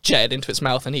until it jetted into its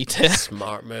mouth and eat it.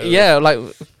 Smart move. Yeah, like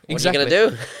What exactly. are you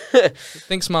gonna do?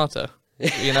 Think smarter.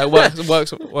 You know,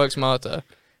 work smarter.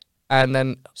 And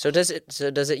then So does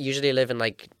it usually live in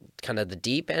like kind of the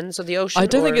deep ends of the ocean? I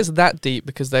don't think or it's that deep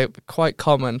because they're quite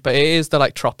common, but it is the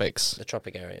like tropics, the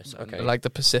tropic areas. Okay. like the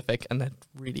Pacific, and they're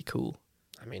really cool.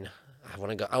 I mean, I want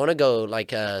to go. I want to go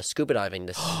like scuba diving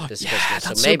this Yeah, Christmas. that's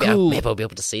So so maybe cool. maybe I'll be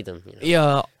able to see them. You know?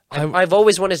 Yeah, I've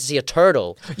always wanted to see a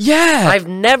turtle. yeah. I've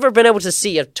never been able to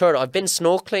see a turtle. I've been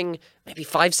snorkeling maybe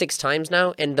 5-6 times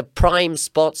now in the prime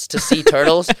spots to see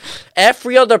turtles.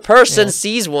 Every other person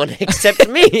sees one except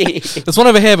me. There's one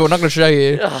over here, but we're not going to show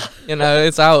you. Ugh. You know,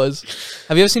 it's ours.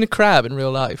 Have you ever seen a crab in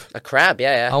real life? A crab,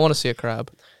 yeah. I want to see a crab.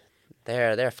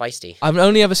 They're feisty. I've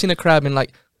only ever seen a crab in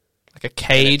like a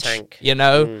cage, tank. you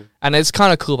know, Mm. and it's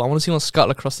kind of cool. But I want to see one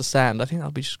scuttle across the sand. I think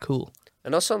that'd be just cool.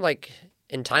 And also, like,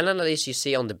 in Thailand, at least, you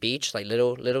see on the beach, like,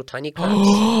 little tiny crabs.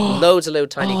 Loads of little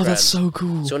tiny crabs. That's so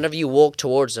cool. So whenever you walk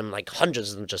towards them, like,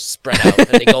 hundreds of them just spread out and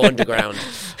they go underground.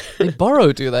 They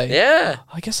burrow, do they? Yeah.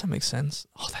 I guess that makes sense.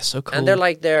 Oh, that's so cool. And they're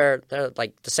like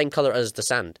the same color as the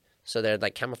sand. So they're,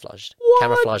 like, camouflaged. What?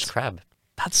 Camouflaged crab.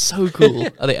 That's so cool.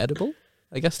 Are they edible?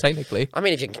 I guess technically. I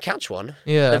mean, if you can catch one,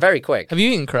 Yeah. they're very quick. Have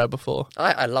you eaten crab before?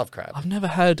 I love crab. I've never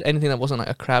had anything that wasn't like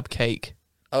a crab cake.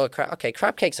 Oh, okay,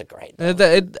 crab cakes are great.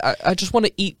 though. I just want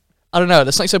to eat. I don't know.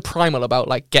 There's something so primal about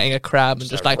like getting a crab and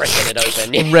just like ripping it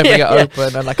open. ripping it Yeah.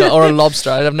 open, and like or a lobster.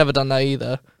 I've never done that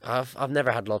either. I've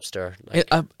never had lobster. Like,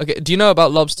 Okay, do you know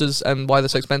about lobsters and why they're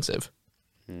so expensive?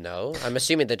 no, I'm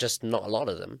assuming they're just not a lot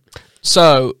of them.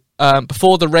 So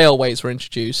before the railways were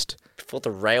introduced, Before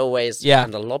the railways Yeah.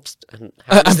 and the lobster. And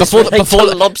before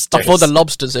the lobsters. Before the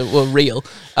lobsters were real.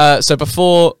 So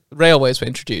before railways were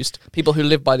introduced, people who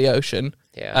lived by the ocean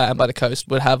and by the coast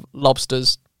would have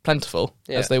lobsters plentiful,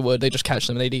 as they would. They just catch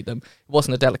them and they'd eat them. It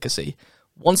wasn't a delicacy.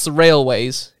 Once the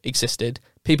railways existed,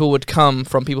 people would come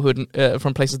from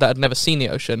from places that had never seen the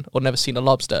ocean or never seen a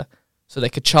lobster, so they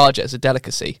could charge it as a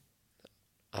delicacy.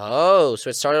 Oh, so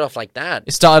it started off like that.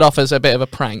 It started off as a bit of a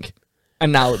prank,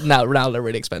 and now they're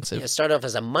really expensive. It started off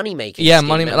as a money making. Yeah, scheme,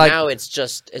 money. and Like now it's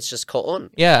just caught on.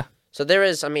 yeah, So there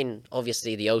is. I mean,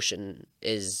 obviously the ocean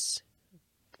is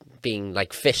being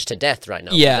like fished to death right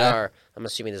now. Yeah. I'm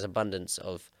assuming there's abundance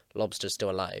of lobsters still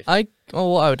alive. I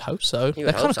would hope so. You They're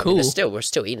would kind hope of so. I mean, cool. we're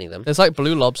still eating them. There's like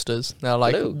blue lobsters. They're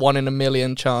like Blue? 1 in a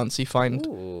million chance you find.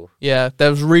 Ooh. Yeah,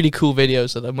 there's really cool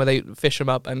videos of them where they fish them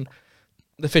up and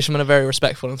the fishermen are very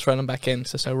respectful and throw them back in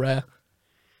because they're so rare.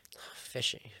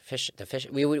 Fish.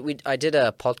 I did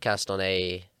a podcast on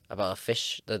about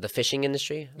the fishing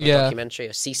industry. A documentary,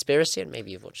 a Seaspiracy, and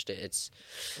maybe you've watched it. It's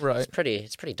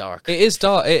pretty dark. It is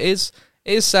dark. It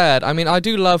is sad. I mean, I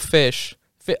do love fish.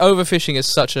 Overfishing is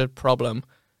such a problem,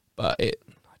 but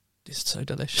it's so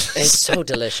delicious. It's so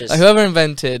delicious. Like, whoever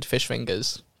invented fish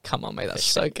fingers, come on, mate, that's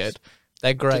Fish so fingers. good.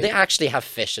 They're great. Do they actually have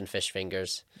fish and fish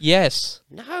fingers? Yes.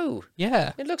 No.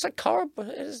 Yeah. It looks like cardboard.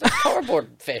 It's like cardboard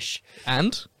fish.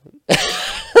 And I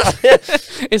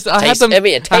had them.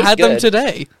 It tastes I had them good.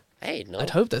 today. Hey, no. I'd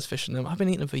hope there's fish in them. I've been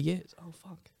eating them for years. Oh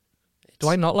fuck. Do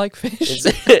I not like fish?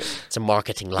 It's a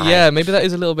marketing lie. Yeah, maybe that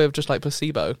is a little bit of just like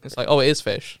placebo. It's like, oh, it is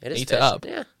fish. It is Eat fish. it up.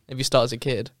 Yeah. If you start as a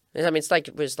kid. I mean, it's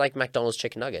like McDonald's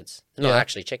chicken nuggets. They're Yeah. not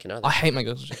actually chicken, are they? I hate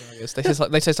McDonald's chicken nuggets. They taste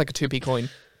like a 2p coin.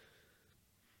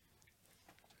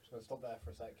 So stop there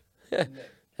for a sec.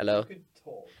 Nick, Hello. you could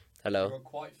talk. Hello. You're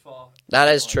quite far. That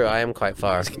is true. I am quite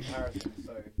far. Comparison,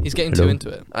 so He's getting too into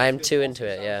it. I am it's too also into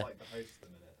it. sounds Yeah. like the host at the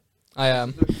minute. I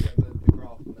am. Just looking at the graph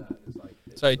on there, and it's like,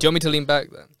 Sorry, do you want me to lean back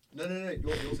then? No.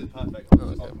 Yours is perfect. Oh,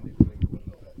 okay. I'll move a little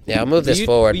bit. Yeah. I'll move this Were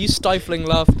forward. you stifling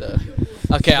laughter?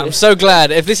 Okay, I'm so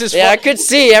glad. If this is Yeah, I could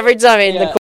see every time in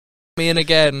Yeah. me in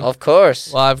again. Of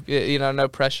course. Well, I've no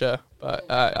pressure, but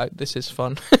this is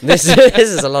fun. This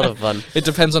is a lot of fun. It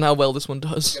depends on how well this one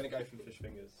does. I'm gonna go from fish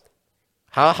fingers.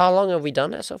 How long have we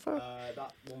done it so far?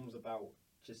 That one was about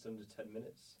just under 10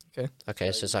 minutes.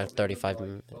 Okay, so it's like 35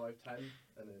 minutes. 5, 10,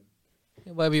 and then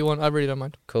Yeah, whatever you want, I really don't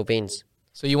mind. Cool beans.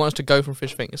 So you want us to go from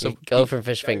fish fingers? So You go for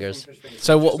fish fingers.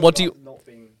 So what do you- Not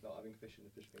having fish in the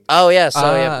fish fingers. Oh yeah,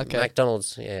 so yeah, okay.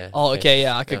 McDonald's. Yeah. Oh, okay,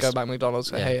 yeah, I could Yes. go back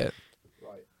McDonald's. I Yeah. hate it.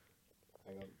 Right.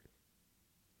 Hang on.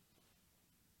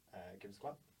 Give us a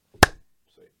clap.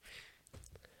 Sweet.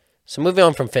 So moving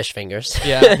on from fish fingers.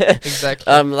 Yeah,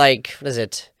 exactly. Like what is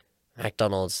it?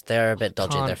 McDonald's. They're a bit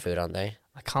dodgy in their Can't. food, aren't they?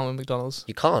 I can't with McDonald's.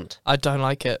 You can't. I don't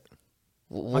like it.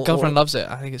 My girlfriend loves it.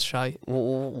 I think it's shy.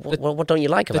 What don't you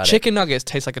like The about it? chicken nuggets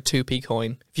taste like a 2p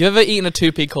coin. If you've ever eaten a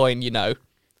 2p coin, you know.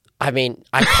 I mean,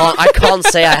 I can't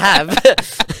say I have.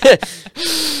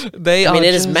 They I mean, are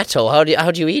it is just- metal. How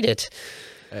do you eat it?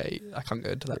 Hey, I can't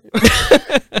go into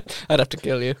that. I'd have to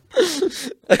kill you.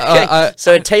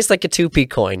 So it tastes like a 2p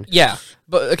coin. Yeah,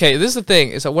 but okay, this is the thing,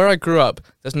 is that where I grew up,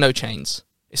 there's no chains.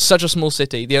 It's such a small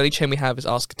city. The only chain we have is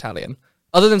Ask Italian.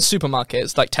 Other than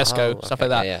supermarkets, like Tesco, Oh, stuff okay, like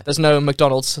that. yeah. There's no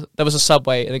McDonald's. There was a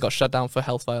Subway, and it got shut down for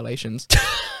health violations.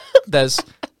 There's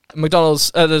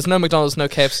McDonald's. There's no McDonald's, no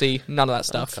KFC, none of that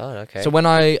stuff. God, okay. So when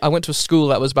I went to a school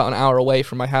that was about an hour away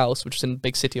from my house, which was in the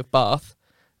big city of Bath,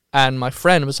 and my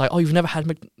friend was like, "Oh, you've never had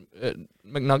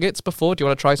McNuggets before? Do you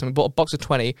want to try something?" Bought a box of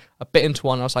 20. I bit into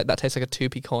one. And I was like, "That tastes like a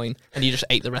 2p coin," and you just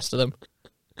ate the rest of them.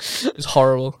 It was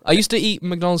horrible. I used to eat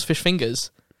McDonald's fish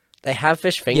fingers. They have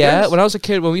fish fingers? Yeah, when I was a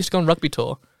kid, when we used to go on rugby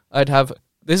tour, I'd have.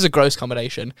 This is a gross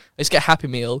combination. I used to get a Happy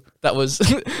Meal that was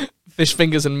fish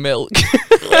fingers and milk.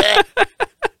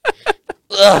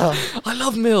 Ugh. I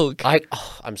love milk.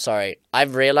 I'm sorry.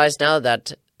 I've realized now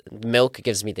that milk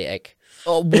gives me the ick.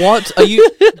 Oh, what are you?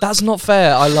 That's not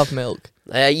fair. I love milk,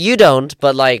 You don't,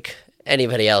 but like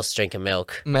anybody else drinking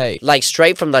milk. mate. Like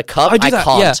straight from the cup, I do that,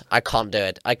 can't. yeah. I can't do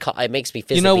it. I can't. It makes me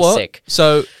physically You know what? sick.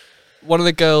 So, one of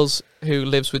the girls who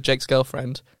lives with Jake's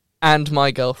girlfriend and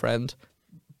my girlfriend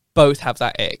both have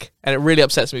that ick, and it really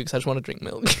upsets me because I just want to drink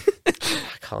milk.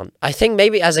 I can't. I think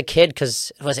maybe as a kid,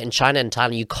 because it was in China and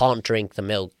Thailand, you can't drink the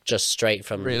milk just straight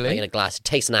from Really? like, in a glass. It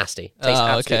tastes nasty. It tastes Oh,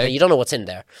 absolutely. okay. You don't know what's in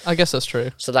there. I guess that's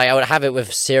true. So like I would have it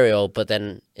with cereal, but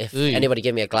then if Ooh. anybody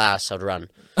gave me a glass, I'd run.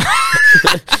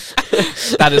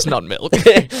 That is not milk.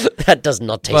 That does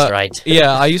not taste But, right.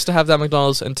 Yeah, I used to have that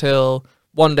McDonald's until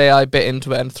one day I bit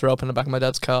into it and threw up in the back of my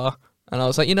dad's car, and I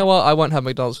was like, you know what? I won't have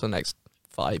McDonald's for the next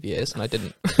 5 years, and I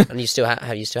didn't. And you still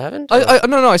you still haven't? I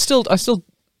no, I still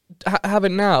have it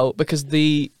now because to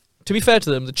be fair to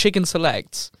them, the chicken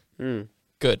selects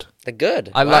good. They're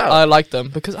good. I Wow. like them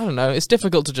because I don't know. It's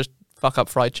difficult to just fuck up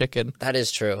fried chicken. That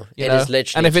is true. You It know? is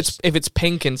literally. And if it's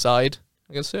pink inside,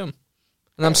 I can sue them.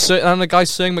 And I'm the guy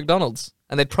suing McDonald's,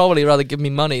 and they'd probably rather give me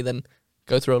money than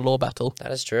go through a law battle.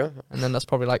 That is true. And then that's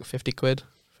probably like 50 quid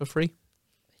for free.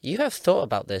 You have thought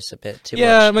about this a bit too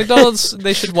Yeah, much. McDonald's,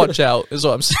 they should watch out, is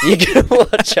what I'm saying. You can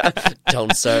watch out.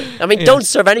 Don't serve. I mean, Yeah. don't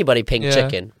serve anybody pink Yeah,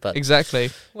 chicken, but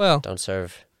Exactly. Well, don't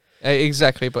serve.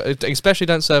 exactly, but especially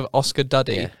don't serve Oscar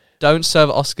Duddy. Yeah. Don't serve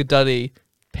Oscar Duddy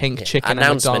pink chicken at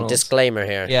Announcement, McDonald's. disclaimer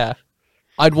here. Yeah.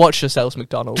 I'd watch yourselves,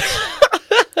 McDonald's.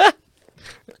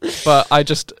 But I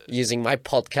just... Using my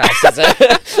podcast as a.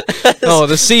 Oh,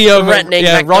 the CEO of Threatening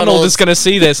Ronald McDonald's. is going to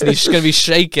see this and he's going to be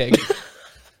shaking.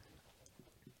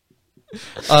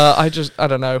 I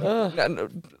don't know.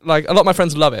 Like, a lot of my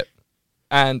friends love it.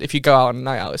 And if you go out on a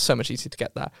night out, it's so much easier to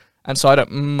get that. And so I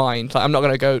don't mind. Like, I'm not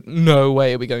going to go, no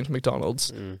way are we going to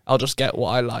McDonald's. I'll just get what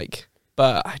I like.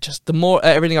 But the more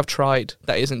everything I've tried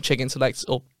that isn't chicken selects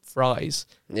or fries.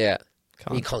 Yeah.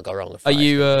 Can't. You can't go wrong with Are fries.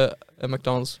 you a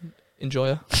McDonald's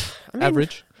enjoyer?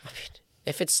 Average?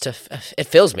 If it's it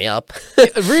fills me up.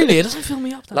 Really? It doesn't fill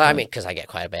me up that Like, I much. mean, because I get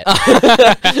quite a bit.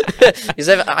 Because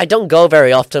I don't go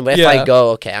very often, but if I Yeah. go,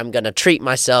 okay, I'm gonna treat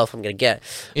myself. I'm gonna get,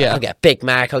 Yeah. I'll get a Big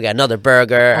Mac. I'll get another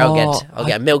burger. I'll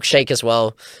get a milkshake as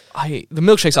well. The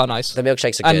milkshakes are nice. The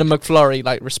milkshakes are And good. the McFlurry,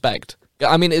 like, respect.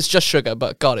 I mean, it's just sugar,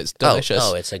 but God, it's delicious.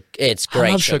 Oh, it's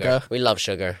great love sugar. sugar. We love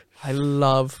sugar.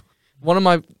 One of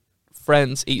my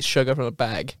friends eats sugar from a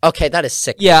bag. Okay, that is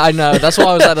sick. Yeah, I know. That's why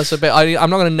I was at us a bit.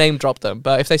 I'm not going to name drop them,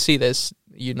 but if they see this,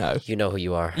 you know. You know who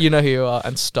you are. You know who you are,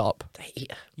 and stop.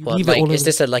 Well, leave it like, all is in-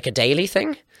 this like a daily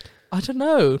thing? I don't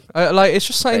know. Like, it's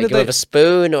just something Like, that you have a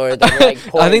spoon, or they're, like, I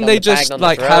pouring think on they the bag just on the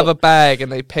like throat? have a bag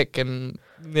and they pick and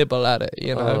nibble at it,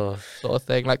 you know, Oh. sort of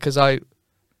thing. Like, because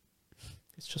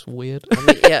it's just weird.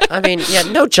 I mean,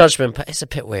 no judgment, but it's a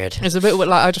bit weird. It's a bit like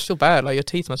I just feel bad. Like your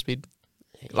teeth must be.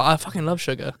 Like, I fucking love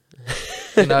sugar.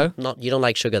 You know. You don't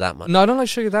like sugar that much. No, I don't like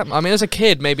sugar that much. I mean, as a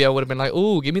kid, maybe I would have been like,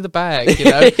 "Ooh, give me the bag," you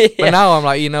know. But now I'm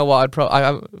like, you know what? I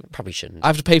Probably shouldn't.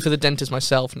 have to pay for the dentist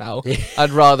myself now.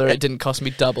 I'd rather it didn't cost me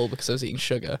double because I was eating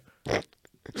sugar.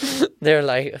 They're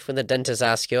like, when the dentist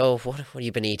asks you, "Oh, what have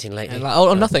you been eating lately?" And like,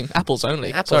 oh, nothing. Apples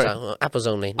only. Apples, Sorry. apples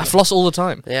only. I floss all the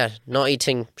time. Yeah, not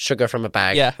eating sugar from a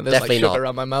bag. Yeah, there's definitely like sugar not.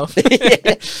 around my mouth.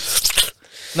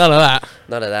 None of that.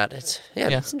 None of that. It's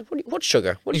Yeah. What's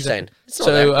sugar? What are you saying? It's not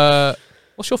So, there.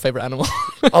 what's your favorite animal?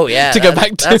 Oh yeah, to go back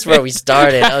to that's where it. we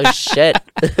started. Oh shit.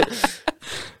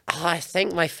 I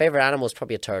think my favorite animal is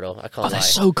probably a turtle. I can't lie. They're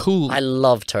so cool. I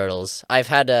love turtles. I have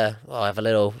a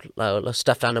little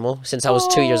stuffed animal since I was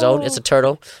 2 years old. It's a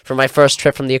turtle from my first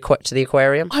trip from to the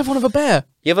aquarium. I have one of a bear.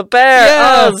 You have a bear.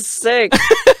 Yeah. Oh, sick.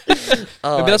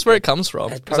 Oh, Maybe that's where it comes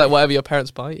from. It's It's probably- like whatever your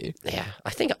parents buy you. Yeah,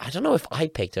 I don't know if I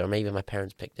picked it or maybe my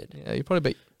parents picked it. Yeah, you're probably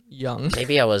a bit young.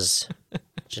 Maybe I was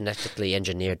genetically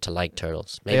engineered to like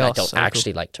turtles. Maybe They I are don't so cool.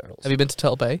 actually like turtles. Have you been to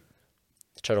Turtle Bay?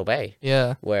 Turtle Bay.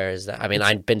 Yeah. Where is that? I mean,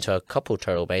 I've been to a couple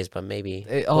turtle bays, but maybe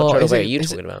oh, what turtle is bay it- are you is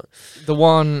talking about? The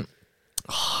one...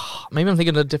 maybe I'm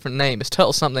thinking of a different name. It's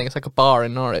Turtle something. It's like a bar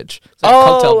in Norwich. It's like a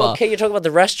cocktail bar. Okay, you're talking about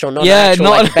the restaurant, not Yeah, the actual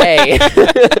not- like, bay.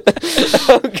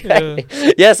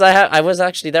 Okay. Yes, I was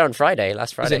actually there on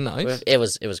Last Friday. nice? It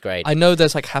was great. I know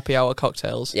there's like happy hour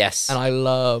cocktails. Yes. And I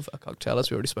love a cocktail, as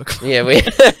we already spoke about.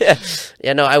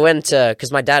 Yeah, no, I went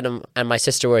because my dad and my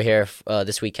sister were here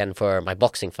this weekend for my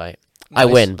boxing fight. I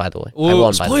Nice. win, by the way. I Ooh,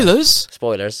 won. By the way. spoilers?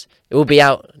 Spoilers. It will be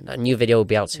out. A new video will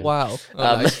be out soon. Wow. Oh,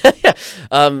 nice.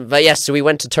 But yes, so we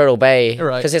went to Turtle Bay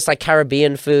Right. because it's like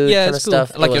Caribbean food Yeah, kind of it's cool.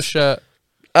 stuff. I like It your was- shirt.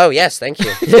 Oh yes, thank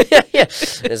you. Yeah,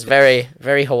 it's very,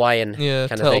 very Hawaiian Yeah,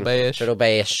 kind of Turtle thing. Bay-ish. Turtle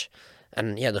Bay-ish,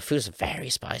 and yeah, the food is very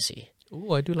spicy.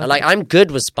 Ooh, I do like And, like that. I'm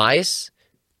good with spice,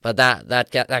 but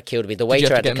that killed me. The you waiter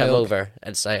have had to to get come milk? over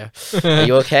and say, "Are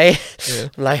you okay?" Yeah.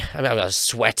 Like I was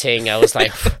sweating. I was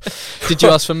like, Did you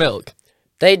ask for milk?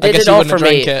 they guess did you wouldn't offer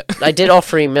have me. drank it. I did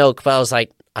offer me milk, but I was like,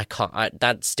 I can't.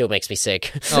 That still makes me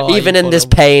sick. Oh, Even you in this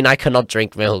poor- pain, I cannot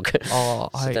drink milk. Oh,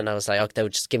 So then I was like, "Oh, they'll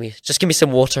just give me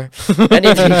some water."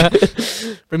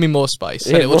 bring me more spice,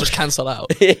 Yeah, and it will more- just cancel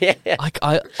out. Yeah.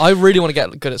 I really want to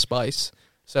get good at spice.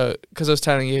 So, because I was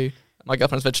telling you, my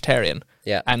girlfriend's vegetarian.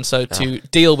 Yeah. And so to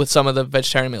deal with some of the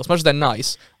vegetarian meals, as much as they're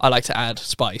nice, I like to add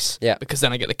spice. Yeah. Because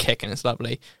then I get the kick and it's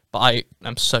lovely. But I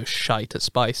am so shite at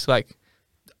spice. Like,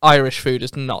 Irish food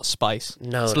is not spice.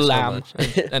 No, it's it's not lamb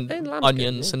much. and And lamb's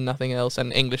onions good, yeah. and nothing else.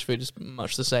 And English food is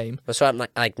much the same. So at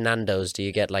like Nando's, do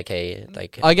you get like I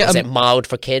get is a- it mild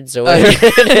for kids or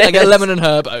I get lemon and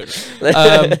herb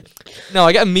only. No,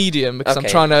 I get a medium because I'm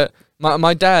Okay. trying to...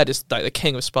 My dad is like the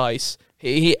king of spice.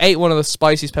 he ate one of the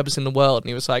spiciest peppers in the world, and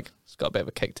he was like, "It's got a bit of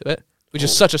a kick to it," which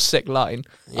is such a sick line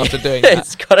after doing that.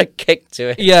 It's got a kick to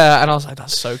it. Yeah, and I was like,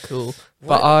 "That's so cool."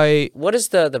 What is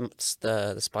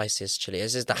the spiciest chili?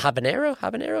 Is it the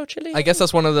habanero chili? I guess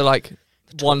that's one of the like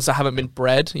ones that haven't been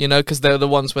bred, you know, because they're the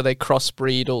ones where they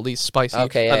crossbreed all these spicy,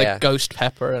 the ghost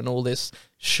pepper and all this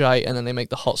shite, and then they make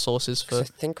the hot sauces for. I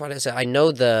think what is it? I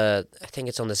think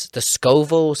it's on the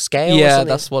Scoville scale. Yeah,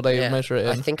 that's what they measure it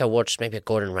in. I think I watched maybe a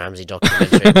Gordon Ramsay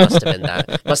documentary. It must have been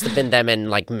that. Must have been them in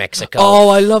like Mexico. Oh,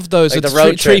 I love those. Like it's the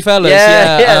road three trip. fellas.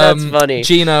 Yeah, that's funny.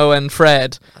 Gino and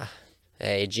Fred.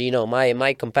 Hey, Gino,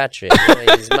 my compatriot.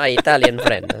 He's my Italian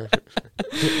friend.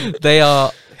 They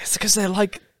are. It's because they're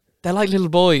like little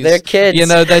boys. They're kids. You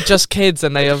know, they're just kids,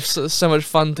 and they have so much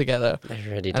fun together. They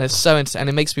really do. And it's so and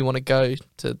it makes me want to go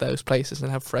to those places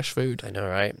and have fresh food. I know,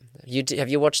 right? Have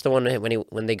you watched the one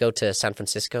when they go to San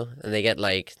Francisco and they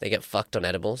get fucked on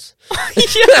edibles?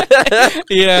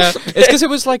 Yeah. It's because it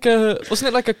was wasn't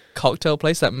it like a cocktail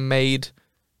place that made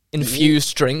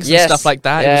infused drinks and stuff like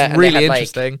that? Yeah, it was really they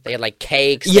interesting. They had like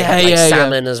cakes. They had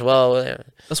salmon as well. Yeah.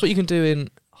 That's what you can do in.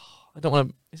 I don't want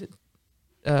to. Is it?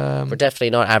 We're definitely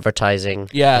not advertising.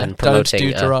 And promoting.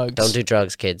 Don't do drugs. Don't do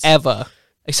drugs, kids. Ever,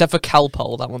 except for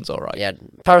Calpol. That one's all right. Yeah,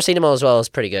 paracetamol as well is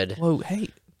pretty good. Whoa, hey,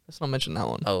 let's not mention that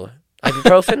one. Oh,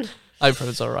 ibuprofen.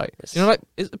 Ibuprofen's all right. You know, like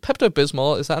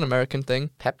Pepto-Bismol. Is that an American thing?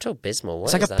 Pepto-Bismol.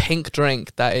 It's like a pink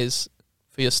drink that is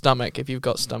for your stomach if you've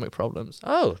got stomach problems.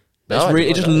 Oh, no,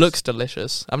 it just looks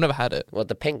delicious. I've never had it. What,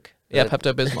 the pink? Yeah,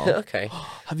 Pepto-Bismol. Okay.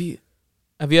 Have you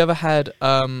ever had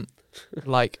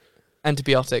like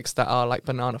antibiotics that are like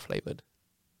banana flavored?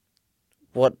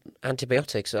 What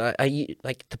antibiotics? Are you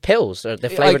like the pills or the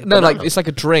flavored? No, like it's like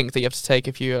a drink that you have to take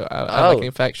if you have like an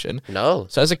infection. No.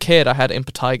 So as a kid, I had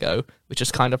impetigo, which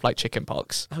is kind of like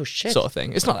chickenpox. Oh shit. Sort of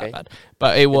thing. It's not that bad,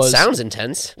 but it was. It sounds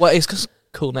intense. Well, it's because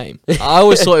cool name. I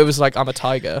always thought it was like I'm a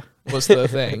tiger was the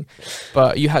thing,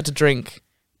 but you had to drink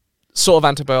sort of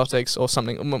antibiotics or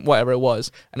something, whatever it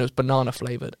was, and it was banana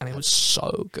flavored, and it was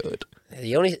so good.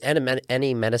 The only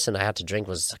any medicine I had to drink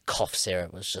was a cough syrup.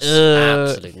 It was just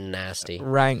absolutely nasty.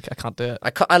 Rank. I can't do it.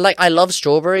 I love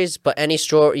strawberries, but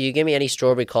you give me any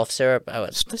strawberry cough syrup. I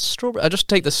just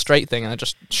take the straight thing and I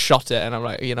just shot it, and I'm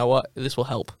like, you know what, this will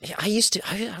help. Yeah,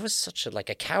 I was such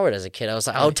a coward as a kid. I was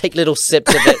like, I'll take little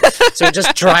sips of it, so it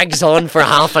just drags on for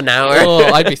half an hour.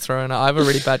 Oh, I'd be throwing up. I have a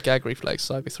really bad gag reflex,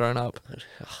 so I'd be throwing up.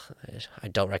 I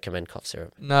don't recommend cough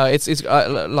syrup. No, it's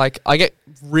like I get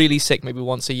really sick maybe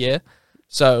once a year.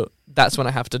 So that's when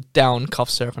I have to down cough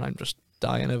syrup and I'm just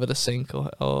dying over the sink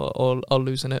or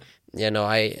losing it. Yeah, no,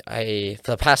 I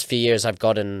for the past few years I've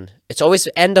gotten. It's always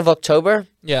end of October.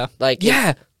 Yeah,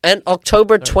 And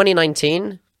October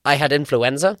 2019, I had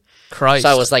influenza. Christ! So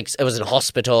I was in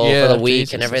hospital for the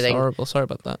week and everything. That's horrible. Sorry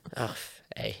about that. Oh,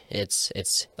 hey, it's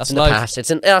that's in life. the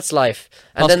past. That's life.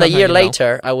 And then a year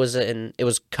later, it was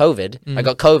COVID. I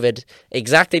got COVID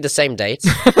exactly the same date.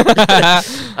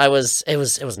 It was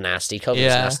nasty. COVID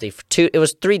was nasty. It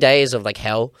was 3 days of like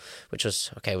hell, which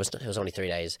was okay. It was only 3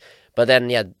 days. But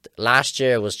then last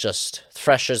year was just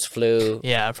Freshers flu.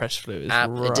 Yeah, fresh flu.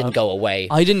 It didn't go away.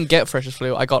 I didn't get Freshers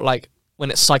flu. I got like when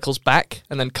it cycles back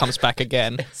and then comes back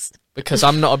again because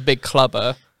I'm not a big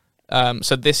clubber.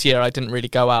 So this year I didn't really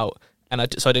go out.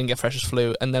 So I didn't get Freshers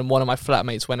flu, and then one of my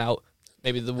flatmates went out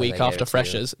maybe the week after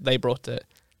Freshers. They brought it.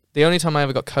 The only time I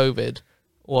ever got COVID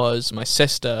was my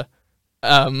sister.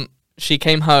 She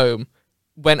came home,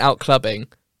 went out clubbing,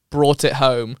 brought it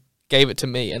home, gave it to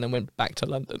me, and then went back to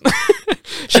London.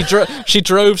 She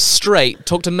drove straight,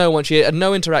 talked to no one. She had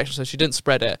no interaction, so she didn't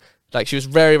spread it. Like, she was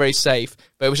very, very safe.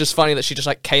 But it was just funny that she just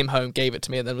like came home, gave it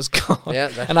to me, and then was gone.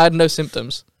 Yeah, and I had no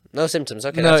symptoms. No symptoms.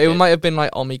 Okay. No, it might have been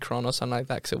like Omicron or something like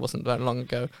that because it wasn't that long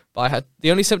ago. But the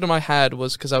only symptom I had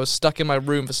was because I was stuck in my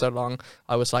room for so long.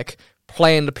 I was like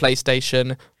playing the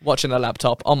PlayStation, watching the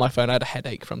laptop on my phone. I had a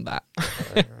headache from that.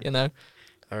 You know.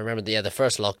 I remember the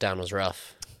first lockdown was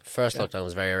rough. Lockdown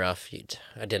was very rough.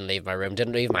 I didn't leave my room.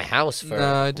 Didn't leave my house.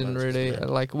 No, I didn't really.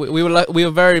 Like we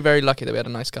were very, very lucky that we had a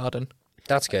nice garden.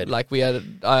 That's good. Like we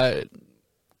had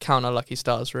count our lucky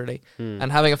stars really.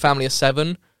 And having a family of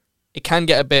 7. It can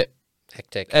get a bit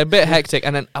hectic.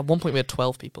 And then at one point we had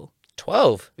 12 people.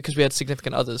 12? Because we had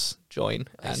significant others join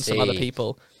and some other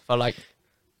people. For like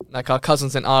our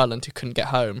cousins in Ireland who couldn't get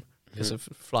home because of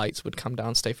flights would come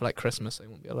down, stay for like Christmas. They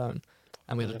wouldn't be alone.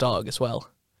 And we had a dog as well.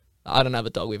 I don't have a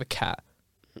dog. We have a cat.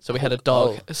 So we had a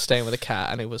dog staying with a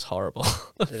cat, and it was horrible.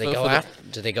 Did they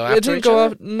go after each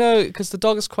other? No, because the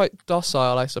dog is quite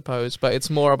docile, I suppose. But it's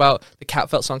more about the cat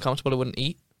felt so uncomfortable it wouldn't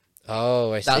eat.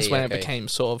 Oh, I see. That's when it became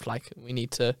sort of like we need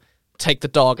to take the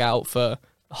dog out for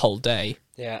a whole day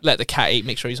Yeah. let the cat eat,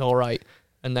 make sure he's all right,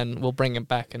 and then we'll bring him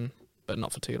back, but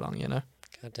not for too long, you know.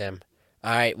 God damn.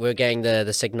 All right, we're getting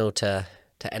the signal to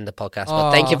end the podcast.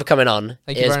 But thank you for coming on.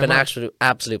 It's been an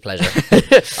absolute pleasure.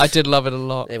 I did love it a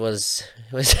lot. It was.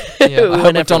 Yeah, I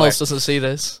hope McDonald's doesn't see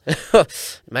this.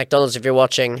 McDonald's, if you're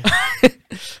watching,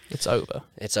 it's over.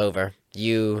 It's over.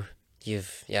 You've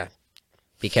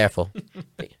be careful.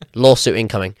 Lawsuit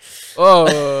incoming.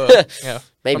 Oh, yeah.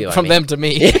 Maybe from them to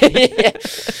me.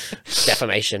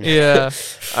 Defamation. Yeah.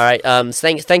 All right.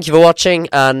 Thank you for watching,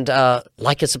 and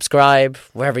like and subscribe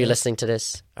wherever you're listening to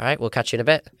this. All right. We'll catch you in a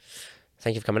bit.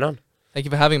 Thank you for coming on. Thank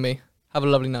you for having me. Have a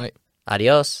lovely night.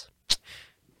 Adios.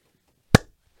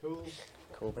 Cool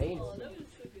beans.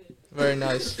 Very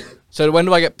nice. So when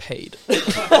do I get paid?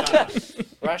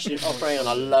 We're actually operating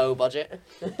on a low budget.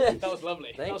 That was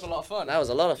lovely. That was a lot of fun. That was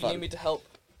a lot of fun. You need me to help?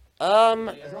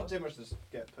 There's not too much to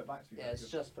get put back to you. Yeah, it's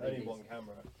just only pretty one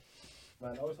camera.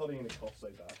 Man, I was holding in the cough so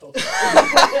bad.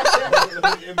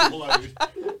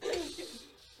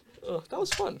 Oh, that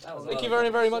was fun. Thank you very,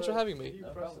 very much for having me.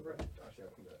 Actually, I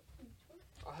can do it.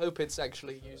 I hope it's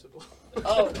actually usable.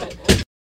 Oh.